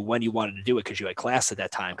wanted to do when you wanted to do it because you had class at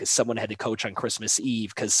that time, because someone had to coach on Christmas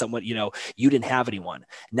Eve, because someone, you didn't have anyone.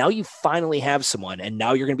 Now you finally have someone, and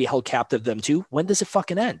now you're going to be held captive of them too. When does it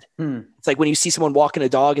fucking end? It's like when you see someone walking a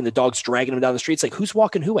dog and the dog's dragging them down the street. It's like, who's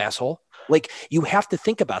walking who, asshole? Like, you have to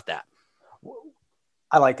think about that.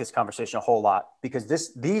 I like this conversation a whole lot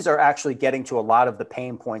because these are actually getting to a lot of the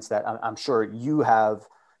pain points that I'm sure you have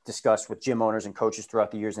discussed with gym owners and coaches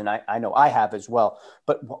throughout the years. And I know I have as well.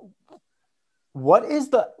 But what is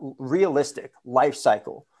the realistic life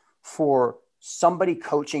cycle for somebody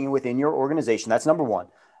coaching within your organization? That's number one,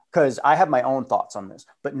 because I have my own thoughts on this.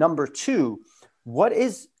 But number two, what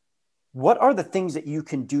are the things that you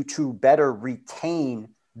can do to better retain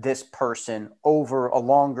this person over a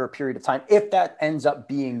longer period of time, if that ends up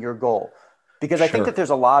being your goal? Because I think that there's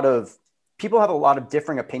a lot of people have a lot of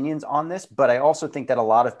differing opinions on this, but I also think that a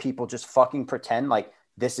lot of people just fucking pretend like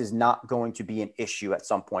this is not going to be an issue at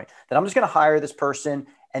some point, that I'm just going to hire this person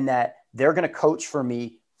and that they're going to coach for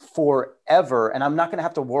me forever. And I'm not going to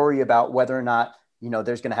have to worry about whether or not,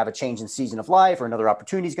 there's going to have a change in season of life or another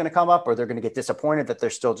opportunity is going to come up, or they're going to get disappointed that they're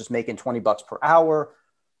still just making $20 per hour.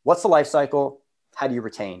 What's the life cycle? How do you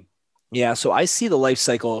retain? Yeah. So I see the life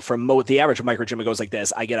cycle from the average micro gym. It goes like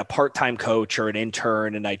this. I get a part-time coach or an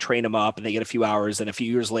intern and I train them up and they get a few hours, and a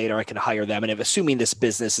few years later I can hire them. And if assuming this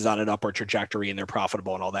business is on an upward trajectory and they're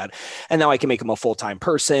profitable and all that, and now I can make them a full-time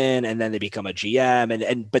person, and then they become a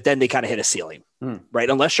GM but then they kind of hit a ceiling, right?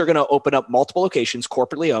 Unless you're going to open up multiple locations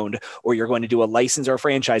corporately owned, or you're going to do a license or a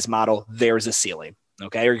franchise model, there's a ceiling.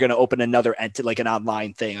 Okay. Or you're going to open another entity, like an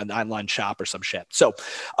online thing, an online shop or some shit. So,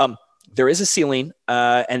 there is a ceiling,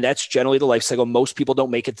 and that's generally the life cycle. Most people don't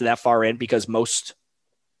make it to that far in because most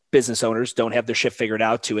business owners don't have their shit figured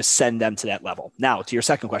out to ascend them to that level. Now, to your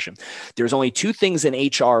second question, there's only two things in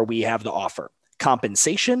HR we have to offer: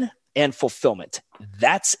 compensation and fulfillment.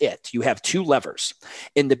 That's it. You have two levers.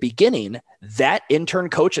 In the beginning, that intern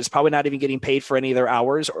coach is probably not even getting paid for any of their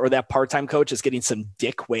hours, or that part-time coach is getting some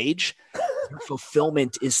dick wage. Their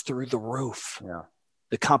fulfillment is through the roof. Yeah.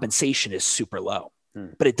 The compensation is super low.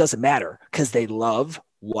 But it doesn't matter because they love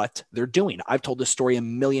what they're doing. I've told this story a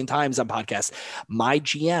million times on podcasts. My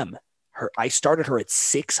GM, I started her at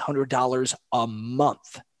 $600 a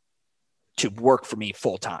month to work for me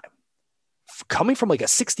full time. Coming from like a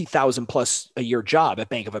 60,000 plus a year job at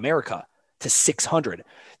Bank of America to 600.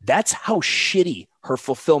 That's how shitty her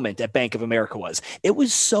fulfillment at Bank of America was. It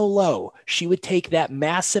was so low. She would take that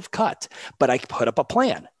massive cut, but I put up a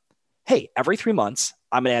plan. Hey, every 3 months,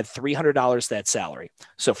 I'm going to add $300 to that salary.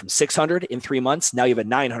 So from 600 in 3 months, now you have a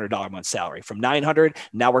 $900 a month salary. From 900,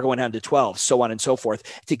 now we're going down to 12, so on and so forth,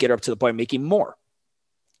 to get her up to the point of making more.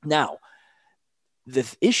 Now,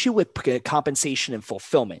 the issue with compensation and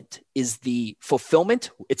fulfillment is the fulfillment.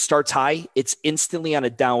 It starts high. It's instantly on a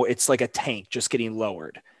down. It's like a tank just getting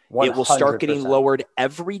lowered. 100%. It will start getting lowered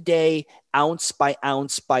every day, ounce by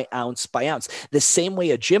ounce by ounce by ounce. The same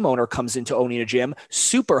way a gym owner comes into owning a gym,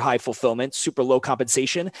 super high fulfillment, super low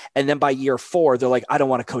compensation. And then by year 4, they're like, I don't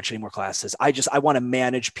want to coach any more classes. I want to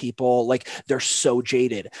manage people. Like, they're so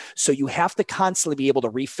jaded. So you have to constantly be able to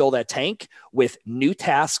refill that tank with new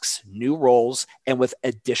tasks, new roles, and with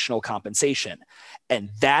additional compensation. And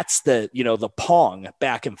that's the pong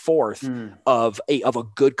back and forth of a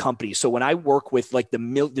good company. So when I work with like the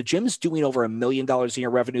gyms doing over $1 million a year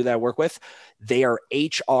revenue that I work with, they are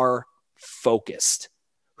HR focused.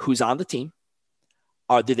 Who's on the team?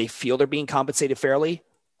 Do they feel they're being compensated fairly?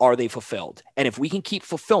 Are they fulfilled? And if we can keep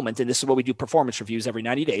fulfillment, and this is what we do performance reviews every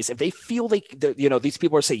 90 days, if they feel these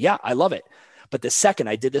people are saying, yeah, I love it. But the second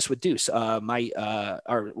I did this with Deuce, we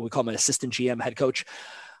call him an assistant GM head coach.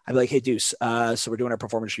 I'd be like, hey, Deuce, so we're doing our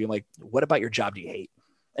performance review. I'm like, what about your job do you hate?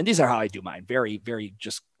 And these are how I do mine. Very, very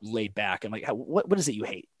just laid back. I'm like, what is it you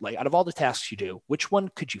hate? Like, out of all the tasks you do, which one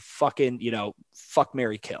could you fucking, fuck,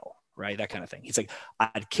 marry, kill, right? That kind of thing. He's like,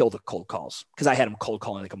 I'd kill the cold calls, because I had him cold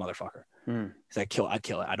calling like a motherfucker. He's like, I'd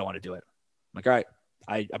kill it. I don't want to do it. I'm like, all right,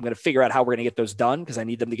 I'm going to figure out how we're going to get those done, because I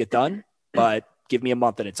need them to get done, but give me a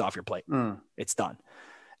month and it's off your plate. It's done.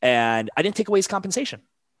 And I didn't take away his compensation.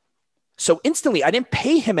 So instantly I didn't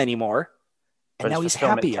pay him anymore. And now he's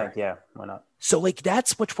happier. Yeah. Why not? So like,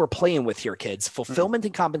 that's what we're playing with here, kids, fulfillment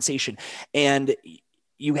and compensation. And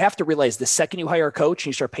you have to realize the second you hire a coach and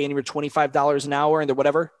you start paying him your $25 an hour and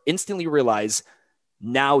whatever, instantly realize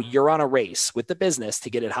now you're on a race with the business to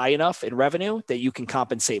get it high enough in revenue that you can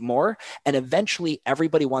compensate more. And eventually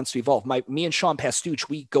everybody wants to evolve. Me and Sean Pastuch,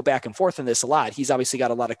 we go back and forth on this a lot. He's obviously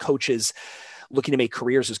got a lot of coaches looking to make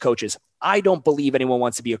careers as coaches. I don't believe anyone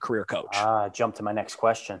wants to be a career coach. Jump to my next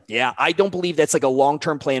question. Yeah, I don't believe that's like a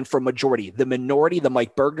long-term plan for majority. The minority, the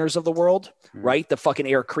Mike Bergners of the world, right? The fucking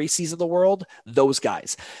Eric Creasy's of the world, those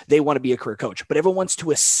guys, they want to be a career coach. But everyone wants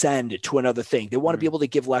to ascend to another thing. They want to be able to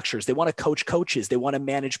give lectures. They want to coach coaches. They want to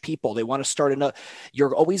manage people. They want to start another.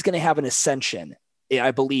 You're always going to have an ascension,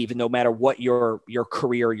 I believe, no matter what your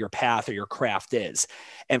career, your path, or your craft is.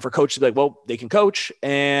 And for coaches to be like, well, they can coach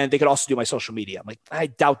and they could also do my social media. I'm like, I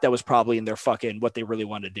doubt that was probably in their fucking what they really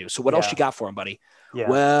wanted to do. So what else you got for them, buddy? Yeah.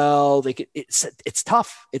 Well, they could. It's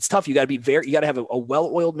tough. It's tough. You got to have a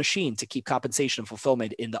well-oiled machine to keep compensation and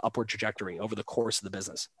fulfillment in the upward trajectory over the course of the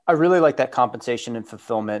business. I really like that compensation and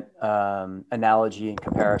fulfillment analogy in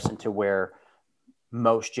comparison to where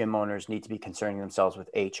most gym owners need to be concerning themselves with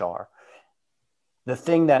HR. The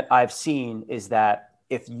thing that I've seen is that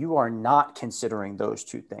if you are not considering those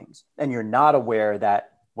two things, and you're not aware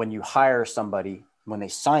that when you hire somebody, when they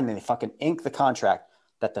sign and they fucking ink the contract,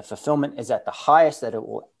 that the fulfillment is at the highest that it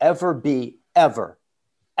will ever be, ever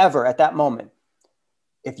at that moment.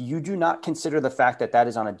 If you do not consider the fact that that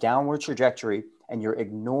is on a downward trajectory, and you're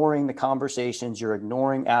ignoring the conversations, you're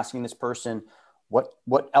ignoring asking this person,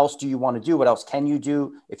 what else do you want to do? What else can you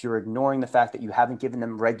do? If you're ignoring the fact that you haven't given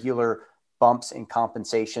them regular bumps in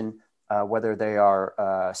compensation, whether they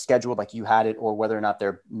are scheduled like you had it, or whether or not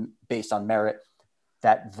they're based on merit,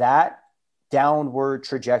 that downward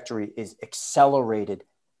trajectory is accelerated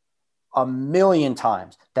 1,000,000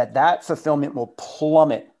 times, that fulfillment will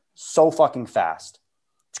plummet so fucking fast.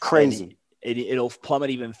 It's crazy. It'll plummet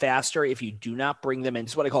even faster if you do not bring them in.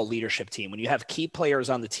 This is what I call leadership team. When you have key players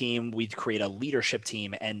on the team, we create a leadership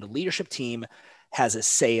team, and the leadership team has a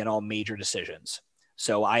say in all major decisions.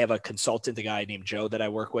 So I have a consultant, a guy named Joe that I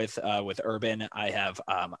work with Urban. I have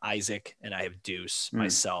Isaac, and I have Deuce,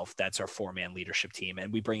 myself. That's our 4-man leadership team.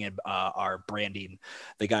 And we bring in our branding,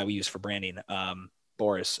 the guy we use for branding,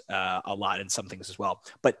 Boris, a lot in some things as well.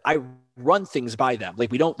 But I run things by them.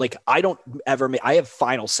 Like I have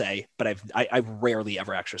final say, but I rarely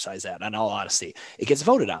ever exercise that. In all honesty, it gets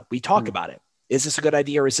voted on. We talk about it. Is this a good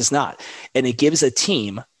idea or is this not? And it gives a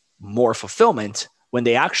team more fulfillment when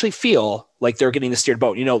they actually feel like they're getting the steered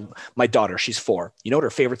boat. My daughter, she's 4. You know what her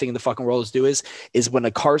favorite thing in the fucking world is to do is when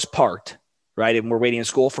a car's parked, right, and we're waiting in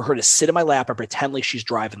school, for her to sit in my lap and pretend like she's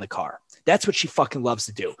driving the car. That's what she fucking loves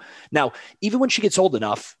to do. Now, even when she gets old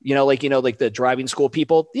enough, like the driving school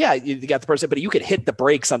people, yeah, you got the person, but you could hit the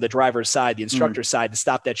brakes on the driver's side, the instructor's side, to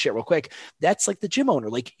stop that shit real quick. That's like the gym owner.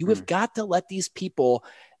 Like, you have got to let these people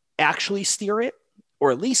actually steer it,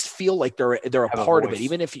 or at least feel like they're a part of it.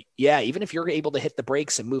 Even if you're able to hit the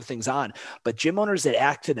brakes and move things on. But gym owners that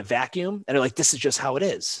act in a vacuum and are like, this is just how it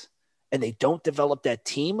is, and they don't develop that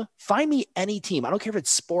team, find me any team. I don't care if it's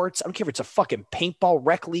sports. I don't care if it's a fucking paintball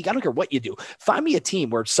rec league. I don't care what you do. Find me a team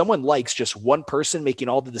where someone likes just one person making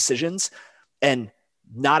all the decisions and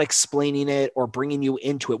not explaining it or bringing you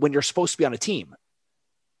into it when you're supposed to be on a team.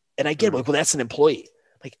 And I get, well, that's an employee.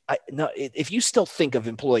 Like, no, if you still think of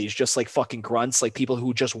employees just like fucking grunts, like people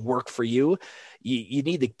who just work for you, you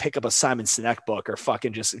need to pick up a Simon Sinek book or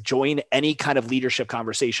fucking just join any kind of leadership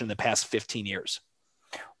conversation in the past 15 years.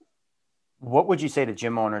 What would you say to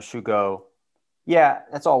gym owners who go, yeah,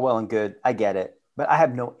 that's all well and good, I get it, but I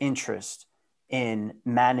have no interest in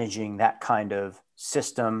managing that kind of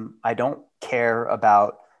system. I don't care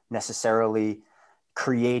about necessarily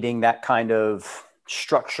creating that kind of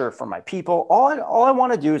structure for my people. All I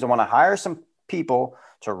want to do is I want to hire some people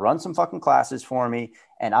to run some fucking classes for me.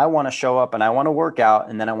 And I want to show up and I want to work out.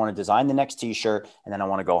 And then I want to design the next t-shirt. And then I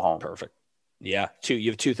want to go home. Perfect. Yeah.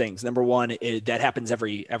 You have two things. Number one, that happens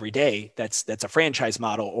every day. That's a franchise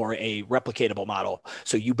model or a replicatable model.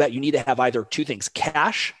 So you need to have either two things,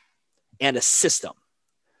 cash and a system.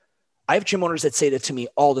 I have gym owners that say that to me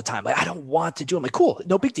all the time. Like, I don't want to do it. I'm like, cool,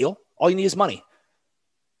 no big deal. All you need is money.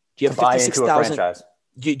 Do you have $56,000?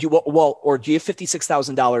 Do you have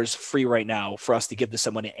 $56,000 free right now for us to give to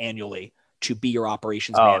someone annually to be your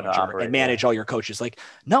operations manager and manage all your coaches? Like,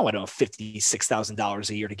 no, I don't have $56,000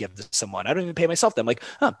 a year to give to someone. I don't even pay myself. Then I'm like,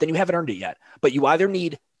 then you haven't earned it yet. But you either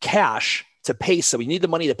need cash to pay somebody, you need the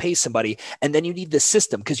money to pay somebody, and then you need the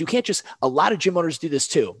system, because you can't just, a lot of gym owners do this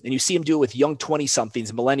too. And you see them do it with young 20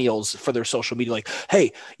 somethings, millennials, for their social media. Like,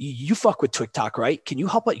 hey, you fuck with TikTok, right? Can you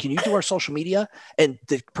help? Can you do our social media? And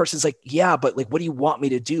the person's like, yeah, but like, what do you want me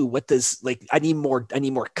to do? What does, like, I need more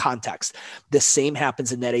context. The same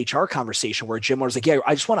happens in that HR conversation where a gym owner's like, yeah,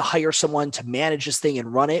 I just want to hire someone to manage this thing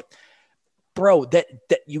and run it. Bro, that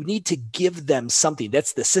you need to give them something.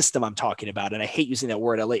 That's the system I'm talking about. And I hate using that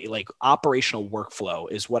word. Like operational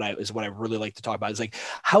workflow is what I really like to talk about. Is like,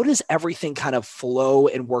 how does everything kind of flow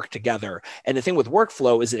and work together? And the thing with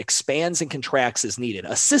workflow is it expands and contracts as needed.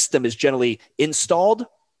 A system is generally installed,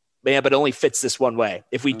 but it only fits this one way.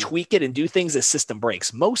 If we tweak it and do things, the system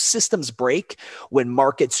breaks. Most systems break when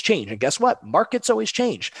markets change. And guess what? Markets always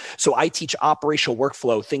change. So I teach operational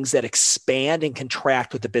workflow, things that expand and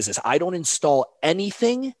contract with the business. I don't install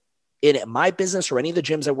anything in my business or any of the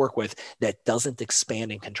gyms I work with that doesn't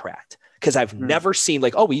expand and contract. Because I've never seen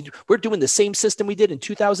like, oh, we're doing the same system we did in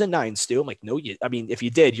 2009, Stu. I'm like, no, if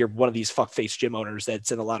you did, you're one of these fuck-faced gym owners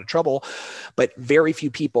that's in a lot of trouble. But very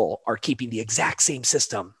few people are keeping the exact same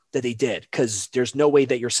system that they did, because there's no way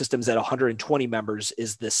that your system's at 120 members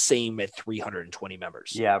is the same at 320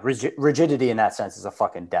 members. Yeah, rigidity in that sense is a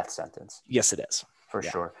fucking death sentence. Yes, it is. For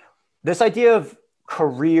sure. This idea of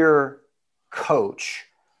career coach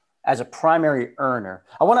as a primary earner,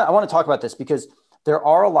 I want to talk about this because there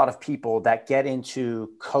are a lot of people that get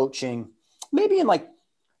into coaching, maybe in like,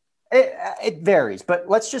 it varies, but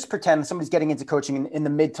let's just pretend somebody's getting into coaching in the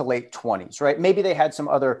mid to late 20s, right? Maybe they had some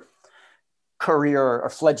other career or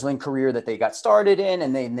fledgling career that they got started in,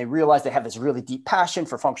 and they realize they have this really deep passion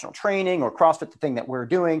for functional training or CrossFit, the thing that we're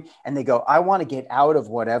doing. And they go, I want to get out of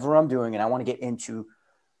whatever I'm doing and I want to get into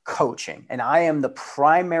coaching. And I am the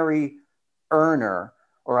primary earner,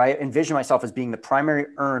 or I envision myself as being the primary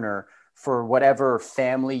earner for whatever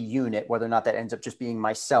family unit, whether or not that ends up just being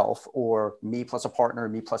myself or me plus a partner,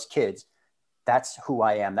 me plus kids. That's who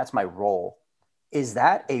I am. That's my role. Is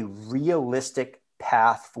that a realistic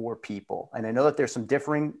path for people? And I know that there's some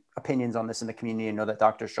differing opinions on this in the community. I know that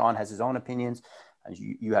Dr. Sean has his own opinions.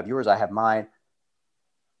 You have yours, I have mine.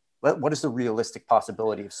 What is the realistic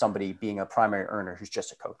possibility of somebody being a primary earner who's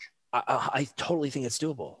just a coach? I totally think it's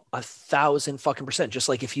doable. 1,000% Just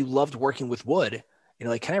like if you loved working with wood,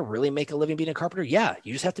 like, can I really make a living being a carpenter? Yeah.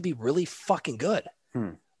 You just have to be really fucking good.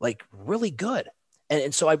 Like really good.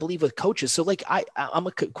 And so I believe with coaches, so like I'm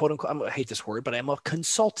a quote unquote, I hate this word, but I'm a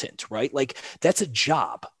consultant, right? Like that's a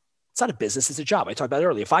job. It's not a business. It's a job. I talked about it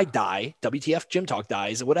earlier. If I die, WTF Gym Talk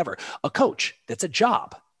dies or whatever, a coach, that's a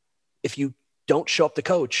job. If you don't show up to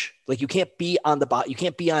coach, like you can't be on you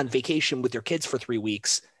can't be on vacation with your kids for 3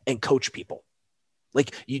 weeks and coach people.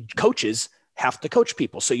 Like coaches have to coach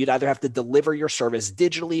people. So you'd either have to deliver your service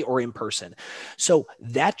digitally or in person. So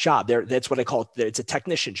that job there, that's what I call it. It's a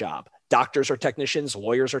technician job. Doctors are technicians,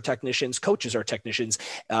 lawyers are technicians, coaches are technicians,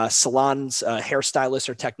 salons, hairstylists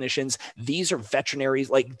are technicians. These are veterinaries.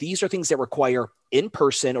 Like these are things that require in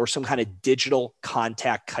person or some kind of digital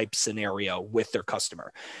contact type scenario with their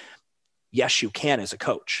customer. Yes, you can as a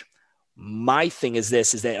coach. My thing is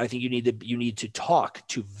this, is that I think you need to talk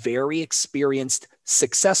to very experienced,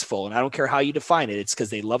 successful, and I don't care how you define it. It's because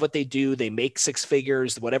they love what they do. They make 6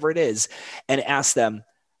 figures, whatever it is, and ask them,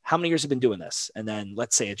 how many years have been doing this? And then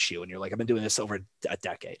let's say it's you and you're like, I've been doing this over a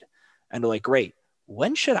decade. And they're like, great.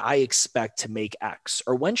 When should I expect to make X?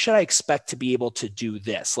 Or when should I expect to be able to do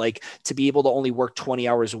this? Like to be able to only work 20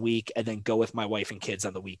 hours a week and then go with my wife and kids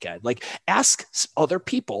on the weekend. Like ask other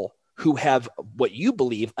people who have what you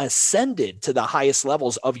believe ascended to the highest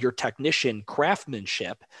levels of your technician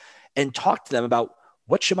craftsmanship and talk to them about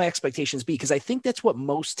what should my expectations be? Because I think that's what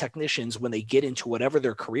most technicians, when they get into whatever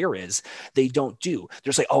their career is, they don't do. They're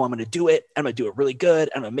just like, oh, I'm going to do it. I'm going to do it really good.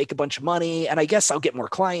 I'm going to make a bunch of money. And I guess I'll get more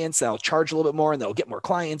clients and I'll charge a little bit more and they'll get more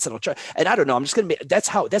clients and I'll charge. And I don't know. I'm just going to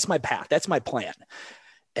that's my path. That's my plan.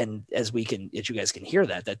 And as you guys can hear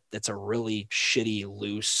that's a really shitty,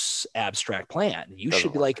 loose, abstract plan. You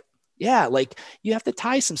should be like, yeah, like you have to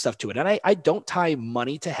tie some stuff to it. And I don't tie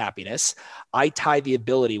money to happiness. I tie the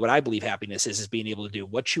ability, what I believe happiness is being able to do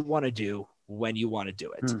what you want to do when you want to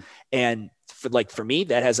do it. And for me,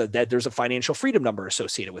 there's a financial freedom number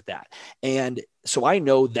associated with that. And so I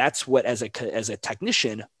know that's what, as a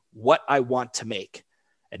technician, what I want to make.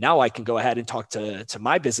 And now I can go ahead and talk to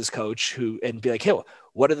my business coach and be like, hey,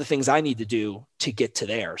 what are the things I need to do to get to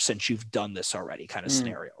there since you've done this already kind of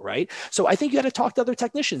scenario, right? So I think you got to talk to other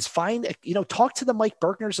technicians, talk to the Mike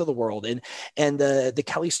Berkners of the world and the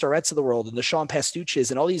Kelly Starretts of the world and the Sean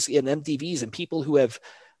Pastuches and all these and MDVs and people who have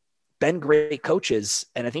been great coaches.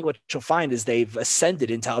 And I think what you'll find is they've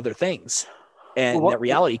ascended into other things. And that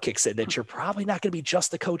reality kicks in that you're probably not going to be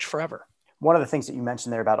just a coach forever. One of the things that you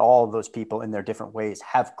mentioned there about all of those people in their different ways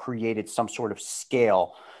have created some sort of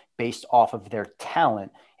scale based off of their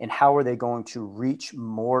talent, and how are they going to reach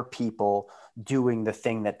more people doing the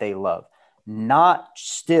thing that they love? Not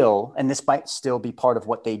still, and this might still be part of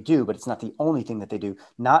what they do, but it's not the only thing that they do,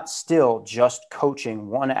 not still just coaching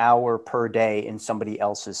 1 hour per day in somebody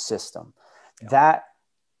else's system. Yeah. That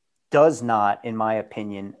does not, in my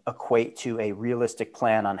opinion, equate to a realistic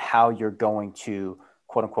plan on how you're going to,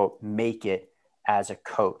 quote unquote, make it as a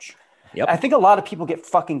coach. Yep. I think a lot of people get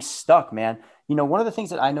fucking stuck, man. One of the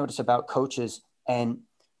things that I notice about coaches, and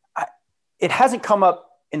it hasn't come up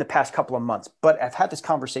in the past couple of months, but I've had this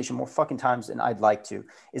conversation more fucking times than I'd like to,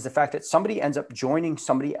 is the fact that somebody ends up joining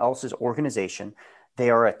somebody else's organization. They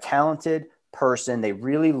are a talented person. They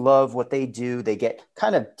really love what they do. They get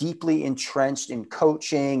kind of deeply entrenched in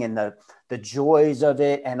coaching and the joys of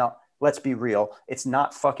it. And let's be real, it's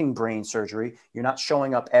not fucking brain surgery. You're not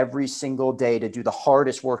showing up every single day to do the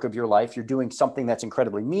hardest work of your life. You're doing something that's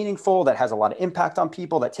incredibly meaningful, that has a lot of impact on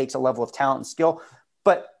people, that takes a level of talent and skill,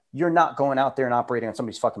 but you're not going out there and operating on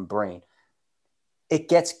somebody's fucking brain. It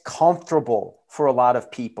gets comfortable for a lot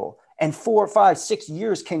of people. And 4, 5, 6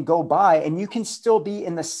 years can go by and you can still be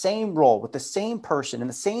in the same role with the same person in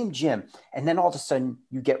the same gym. And then all of a sudden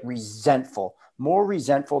you get resentful, more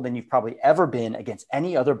resentful than you've probably ever been against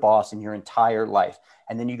any other boss in your entire life.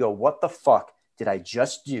 And then you go, what the fuck did I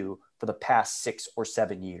just do for the past 6 or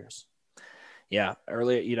 7 years? Yeah.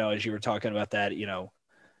 Earlier, as you were talking about that,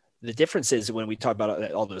 the difference is when we talk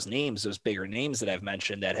about all those names, those bigger names that I've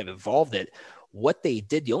mentioned that have evolved it, what they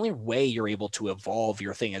did, the only way you're able to evolve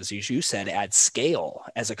your thing, as you said, at scale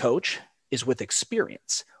as a coach is with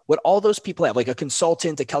experience. What all those people have, like a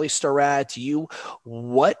consultant, a Kelly Starrett,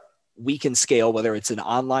 what we can scale, whether it's an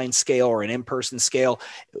online scale or an in-person scale,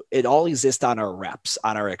 it all exists on our reps,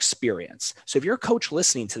 on our experience. So if you're a coach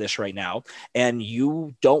listening to this right now and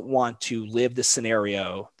you don't want to live the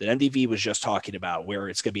scenario that MDV was just talking about, where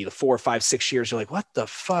it's going to be the 4, 5, 6 years, you're like, what the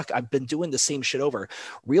fuck? I've been doing the same shit over.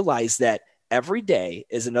 Realize that every day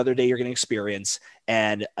is another day you're going to experience,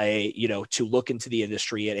 and to look into the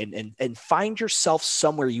industry and find yourself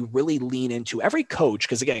somewhere you really lean into. Every coach,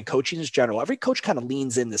 because again, coaching is general, every coach kind of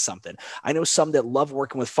leans into something. I know some that love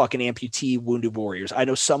working with fucking amputee wounded warriors. I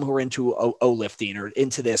know some who are into O lifting or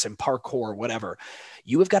into this and parkour or whatever.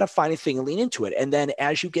 You have got to find a thing and lean into it. And then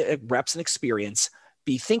as you get reps and experience,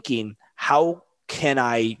 be thinking, how can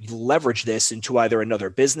I leverage this into either another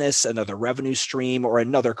business, another revenue stream, or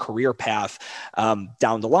another career path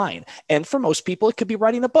down the line? And for most people, it could be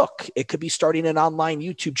writing a book. It could be starting an online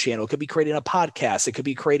YouTube channel. It could be creating a podcast. It could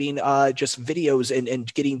be creating just videos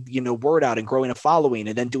and getting, word out and growing a following,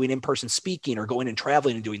 and then doing in-person speaking or going and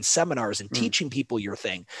traveling and doing seminars and teaching people your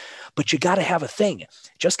thing. But you got to have a thing.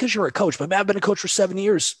 Just because you're a coach, but man, I've been a coach for 7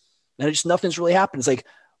 years and nothing's really happened. It's like,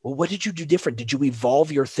 well, what did you do different? Did you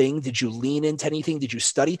evolve your thing? Did you lean into anything? Did you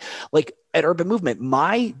study? Like at Urban Movement,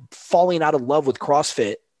 my falling out of love with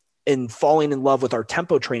CrossFit and falling in love with our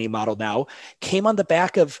tempo training model now came on the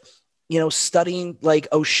back of, studying like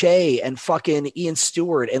O'Shea and fucking Ian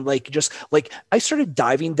Stewart. And I started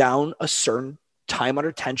diving down a certain time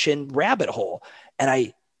under tension rabbit hole, and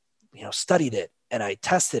I, studied it. And I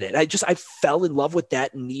tested it. I fell in love with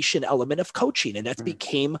that niche and element of coaching. And that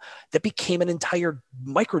became an entire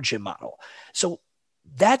micro gym model. So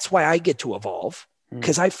that's why I get to evolve.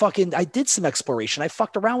 Because I did some exploration. I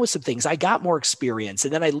fucked around with some things. I got more experience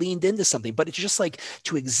and then I leaned into something. But it's just like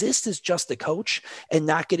to exist as just a coach and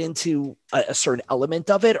not get into a certain element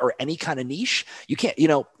of it or any kind of niche. You can't,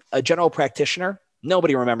 a general practitioner,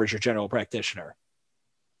 nobody remembers your general practitioner.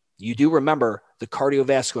 You do remember the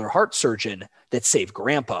cardiovascular heart surgeon that saved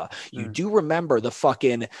grandpa. You do remember the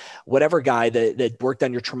fucking whatever guy that worked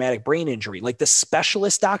on your traumatic brain injury. Like the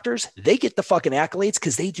specialist doctors, they get the fucking accolades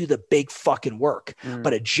because they do the big fucking work.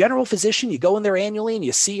 But a general physician, you go in there annually and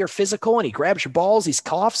you see your physical and he grabs your balls, he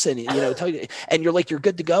coughs and, tell you, and you're like, you're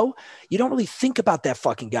good to go. You don't really think about that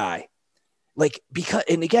fucking guy. Like, because,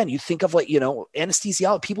 and again, you think of like,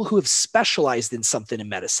 anesthesiology, people who have specialized in something in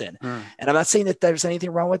medicine. And I'm not saying that there's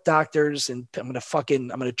anything wrong with doctors and I'm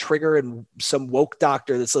going to trigger and some woke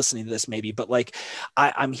doctor that's listening to this maybe, but like,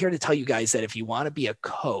 I'm here to tell you guys that if you want to be a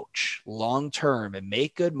coach long-term and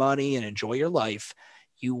make good money and enjoy your life,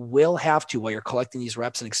 you will have to, while you're collecting these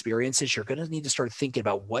reps and experiences, you're going to need to start thinking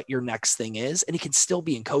about what your next thing is. And it can still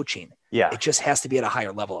be in coaching. Yeah. It just has to be at a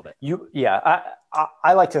higher level of it.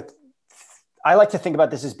 I like to think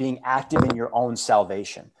about this as being active in your own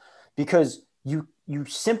salvation, because you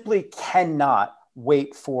simply cannot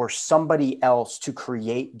wait for somebody else to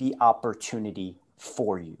create the opportunity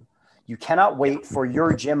for you. You cannot wait for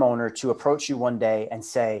your gym owner to approach you one day and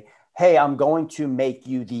say, hey, I'm going to make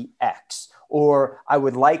you the X, or I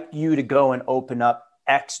would like you to go and open up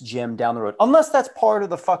X gym down the road, unless that's part of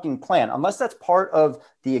the fucking plan, unless that's part of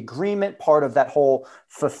the agreement, part of that whole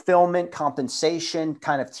fulfillment compensation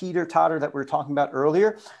kind of teeter totter that we were talking about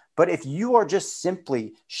earlier. But if you are just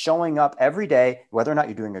simply showing up every day, whether or not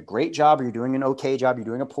you're doing a great job or you're doing an okay job, you're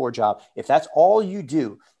doing a poor job, if that's all you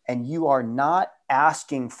do and you are not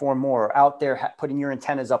asking for more, out there putting your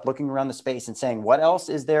antennas up, looking around the space and saying, what else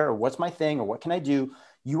is there, or what's my thing, or what can I do?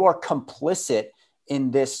 You are complicit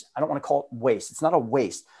in this. I don't want to call it waste. It's not a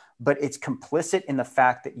waste, but it's complicit in the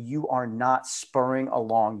fact that you are not spurring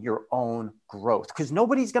along your own growth, because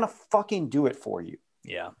nobody's going to fucking do it for you.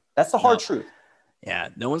 Yeah. That's the hard truth. Yeah.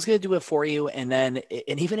 No one's going to do it for you. And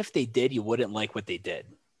even if they did, you wouldn't like what they did.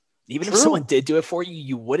 Even if someone did do it for you,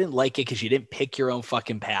 you wouldn't like it because you didn't pick your own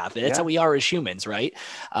fucking path. That's how we are as humans, right?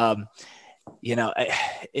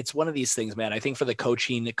 It's one of these things, man. I think for the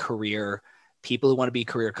coaching career, people who want to be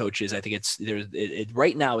career coaches, I think it's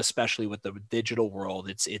right now, especially with the digital world,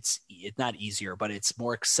 it's not easier, but it's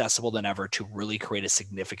more accessible than ever to really create a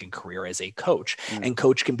significant career as a coach. And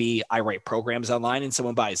coach can be, I write programs online and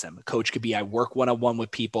someone buys them. Coach could be, I work one-on-one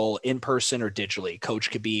with people in person or digitally.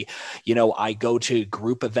 Coach could be, I go to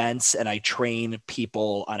group events and I train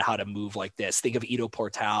people on how to move like this. Think of Ido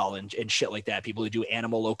Portal and shit like that. People who do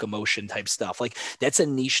animal locomotion type stuff. Like that's a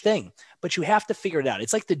niche thing, but you have to figure it out.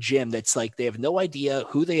 It's like the gym that's like, they have no idea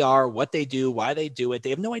who they are, what they do, why they do it. They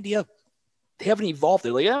have no idea. They haven't evolved.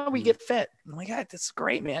 They're like, oh, we get fit. I'm like, God, that's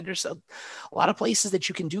great, man. There's a lot of places that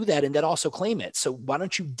you can do that and that also claim it. So why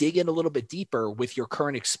don't you dig in a little bit deeper with your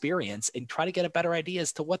current experience and try to get a better idea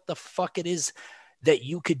as to what the fuck it is that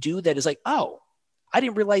you could do that is like, oh, I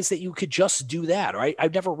didn't realize that you could just do that. Right.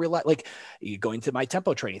 I've never realized, like, going to my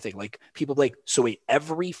tempo training thing, like people like, so wait,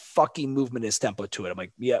 every fucking movement is tempo to it. I'm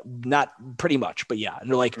like, yeah, not pretty much, but yeah. And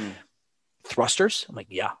they're like, thrusters. I'm like,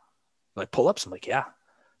 yeah. Like pull-ups. I'm like, yeah.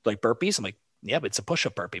 Like burpees. I'm like, yeah, but it's a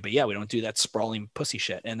push-up burpee. But yeah, we don't do that sprawling pussy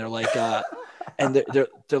shit. And they're like, and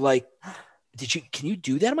they're like, can you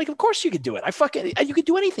do that? I'm like, of course you could do it. You could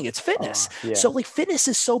do anything. It's fitness. Yeah. So like fitness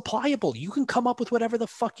is so pliable. You can come up with whatever the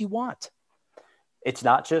fuck you want. It's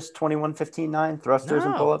not just 21-15-9 thrusters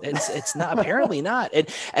and pull-ups. It's not, apparently not. And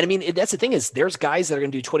I mean, that's the thing is there's guys that are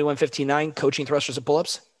going to do 21-15-9 coaching thrusters and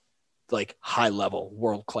pull-ups, like high level,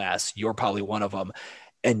 world class. You're probably one of them.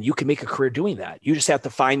 And you can make a career doing that. You just have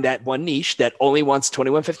to find that one niche that only wants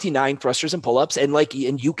 21-15-9 thrusters and pull-ups. And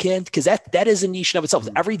you can, because that is a niche in of itself.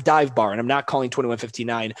 Every dive bar, and I'm not calling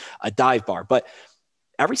 21-15-9 a dive bar, but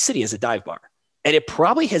every city has a dive bar. And it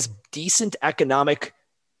probably has decent economic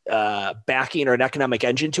backing or an economic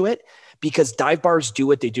engine to it, because dive bars do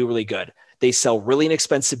what they do really good. They sell really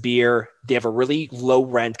inexpensive beer. They have a really low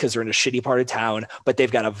rent because they're in a shitty part of town, but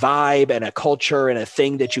they've got a vibe and a culture and a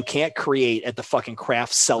thing that you can't create at the fucking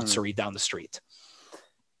craft seltzery down the street.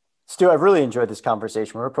 Stu, I've really enjoyed this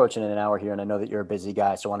conversation. We're approaching an hour here, and I know that you're a busy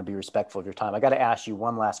guy, so I want to be respectful of your time. I got to ask you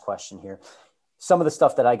one last question here. Some of the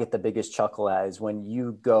stuff that I get the biggest chuckle at is when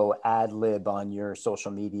you go ad lib on your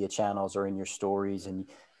social media channels or in your stories and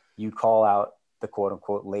you call out the quote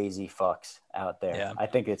unquote lazy fucks out there. Yeah. I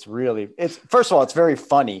think it's first of all, it's very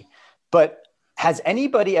funny, but has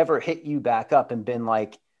anybody ever hit you back up and been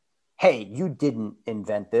like, hey, you didn't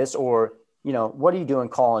invent this, or, what are you doing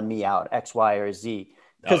calling me out X, Y, or Z?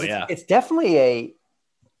 Because it's definitely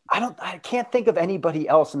I can't think of anybody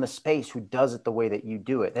else in the space who does it the way that you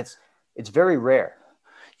do it. It's very rare.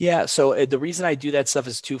 Yeah. So the reason I do that stuff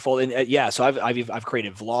is twofold. And so I've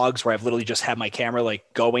created vlogs where I've literally just had my camera like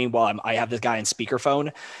going while I have this guy on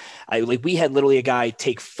speakerphone. We had literally a guy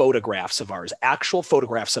take photographs of ours, actual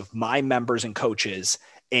photographs of my members and coaches,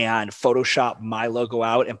 and Photoshop my logo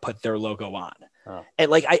out and put their logo on. Oh.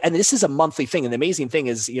 And this is a monthly thing. And the amazing thing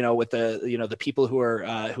is, with the people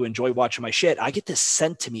who enjoy watching my shit, I get this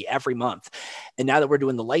sent to me every month. And now that we're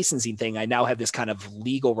doing the licensing thing, I now have this kind of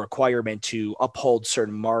legal requirement to uphold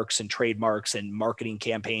certain marks and trademarks and marketing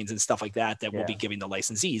campaigns and stuff like that we'll be giving the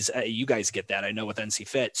licensees. You guys get that, I know, with NC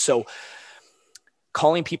Fit. So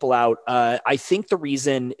calling people out, I think the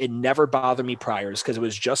reason it never bothered me prior is because it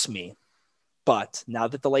was just me. But now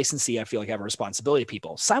that the licensee, I feel like I have a responsibility to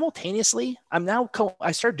people. Simultaneously,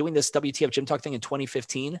 I started doing this WTF Gym Talk thing in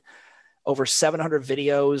 2015, over 700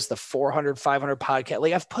 videos, the 400, 500 podcast.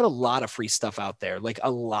 Like, I've put a lot of free stuff out there, like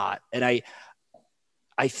a lot. And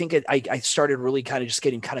I think I started really kind of just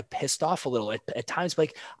getting kind of pissed off a little at times.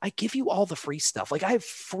 Like, I give you all the free stuff. Like, I have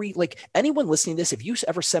free, like, anyone listening to this, if you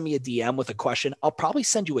ever send me a DM with a question, I'll probably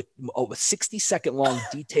send you a 60-second long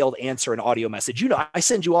detailed answer, an audio message. I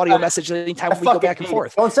send you audio messages anytime we go back and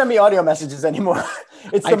forth. Don't send me audio messages anymore.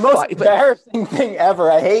 It's the most embarrassing thing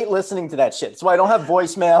ever. I hate listening to that shit. That's why I don't have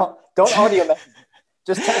voicemail. Don't audio message.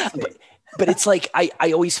 Just text me. But it's like,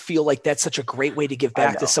 I always feel like that's such a great way to give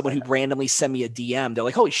back to someone who randomly sent me a DM. They're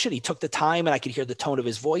like, holy shit, he took the time and I could hear the tone of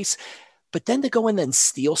his voice. But then to go in and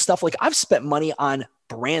steal stuff, like I've spent money on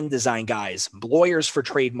brand design guys, lawyers for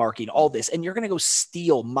trademarking, all this, and you're going to go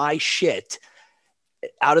steal my shit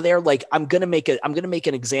out of there. Like, I'm going to make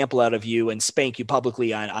an example out of you and spank you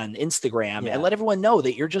publicly on Instagram and let everyone know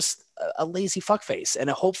that you're just a lazy fuckface. And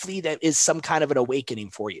hopefully that is some kind of an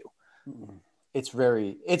awakening for you. Mm-hmm. It's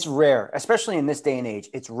rare, especially in this day and age.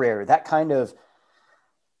 It's rare. That kind of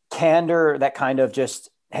candor, that kind of just,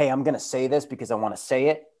 hey, I'm going to say this because I want to say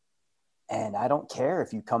it. And I don't care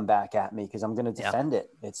if you come back at me because I'm going to defend it.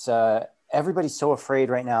 It's everybody's so afraid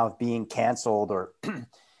right now of being canceled or,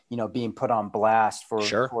 being put on blast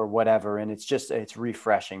for whatever. And it's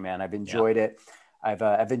refreshing, man. I've enjoyed it.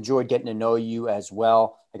 I've enjoyed getting to know you as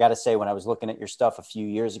well. I got to say, when I was looking at your stuff a few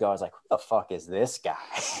years ago, I was like, who the fuck is this guy?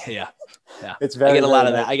 Yeah. It's I get a lot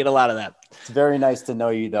of that. It's very nice to know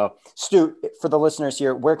you, though. Stu, for the listeners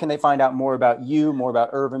here, where can they find out more about you, more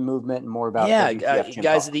about Urban Movement, and more about WTF Gym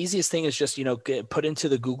guys, Talk? the easiest thing is just, put into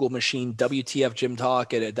the Google machine WTF Gym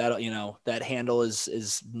Talk, and that handle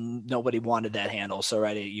is nobody wanted that handle. So,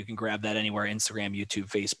 right, you can grab that anywhere, Instagram, YouTube,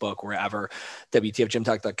 Facebook, wherever,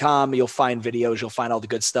 WTFGymTalk.com. You'll find videos, you'll find all the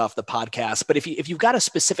good stuff, the podcast. But if you've got a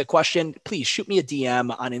specific question, please shoot me a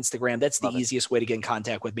DM on Instagram. That's the easiest way to get in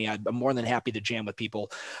contact with me. I'm more than happy to jam with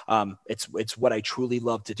people. It's what I truly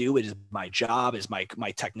love to do. It is my job, is my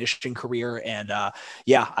technician career. And I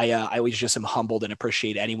always just am humbled and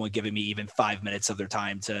appreciate anyone giving me even 5 minutes of their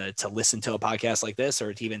time to listen to a podcast like this,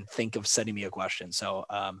 or to even think of sending me a question. So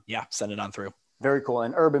send it on through. Very cool.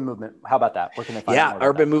 And Urban Movement, how about that? Where can they find out more about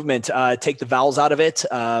Urban Movement? Take the vowels out of it.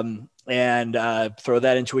 And throw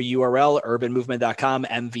that into a URL, urbanmovement.com,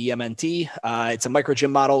 MVMNT. It's a micro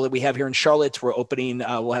gym model that we have here in Charlotte. We're opening,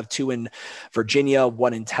 we'll have 2 in Virginia,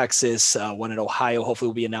 1 in Texas, 1 in Ohio. Hopefully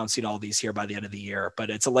we'll be announcing all these here by the end of the year, but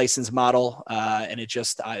it's a licensed model. And it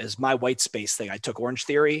just is my white space thing. I took Orange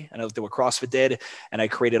Theory and I looked at what CrossFit did, and I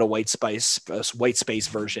created a white space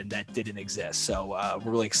version that didn't exist. So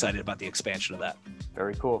we're really excited about the expansion of that.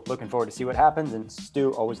 Very cool. Looking forward to see what happens. And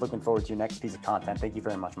Stu, always looking forward to your next piece of content. Thank you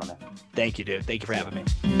very much, my man. Thank you, dude. Thank you for having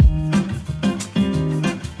me.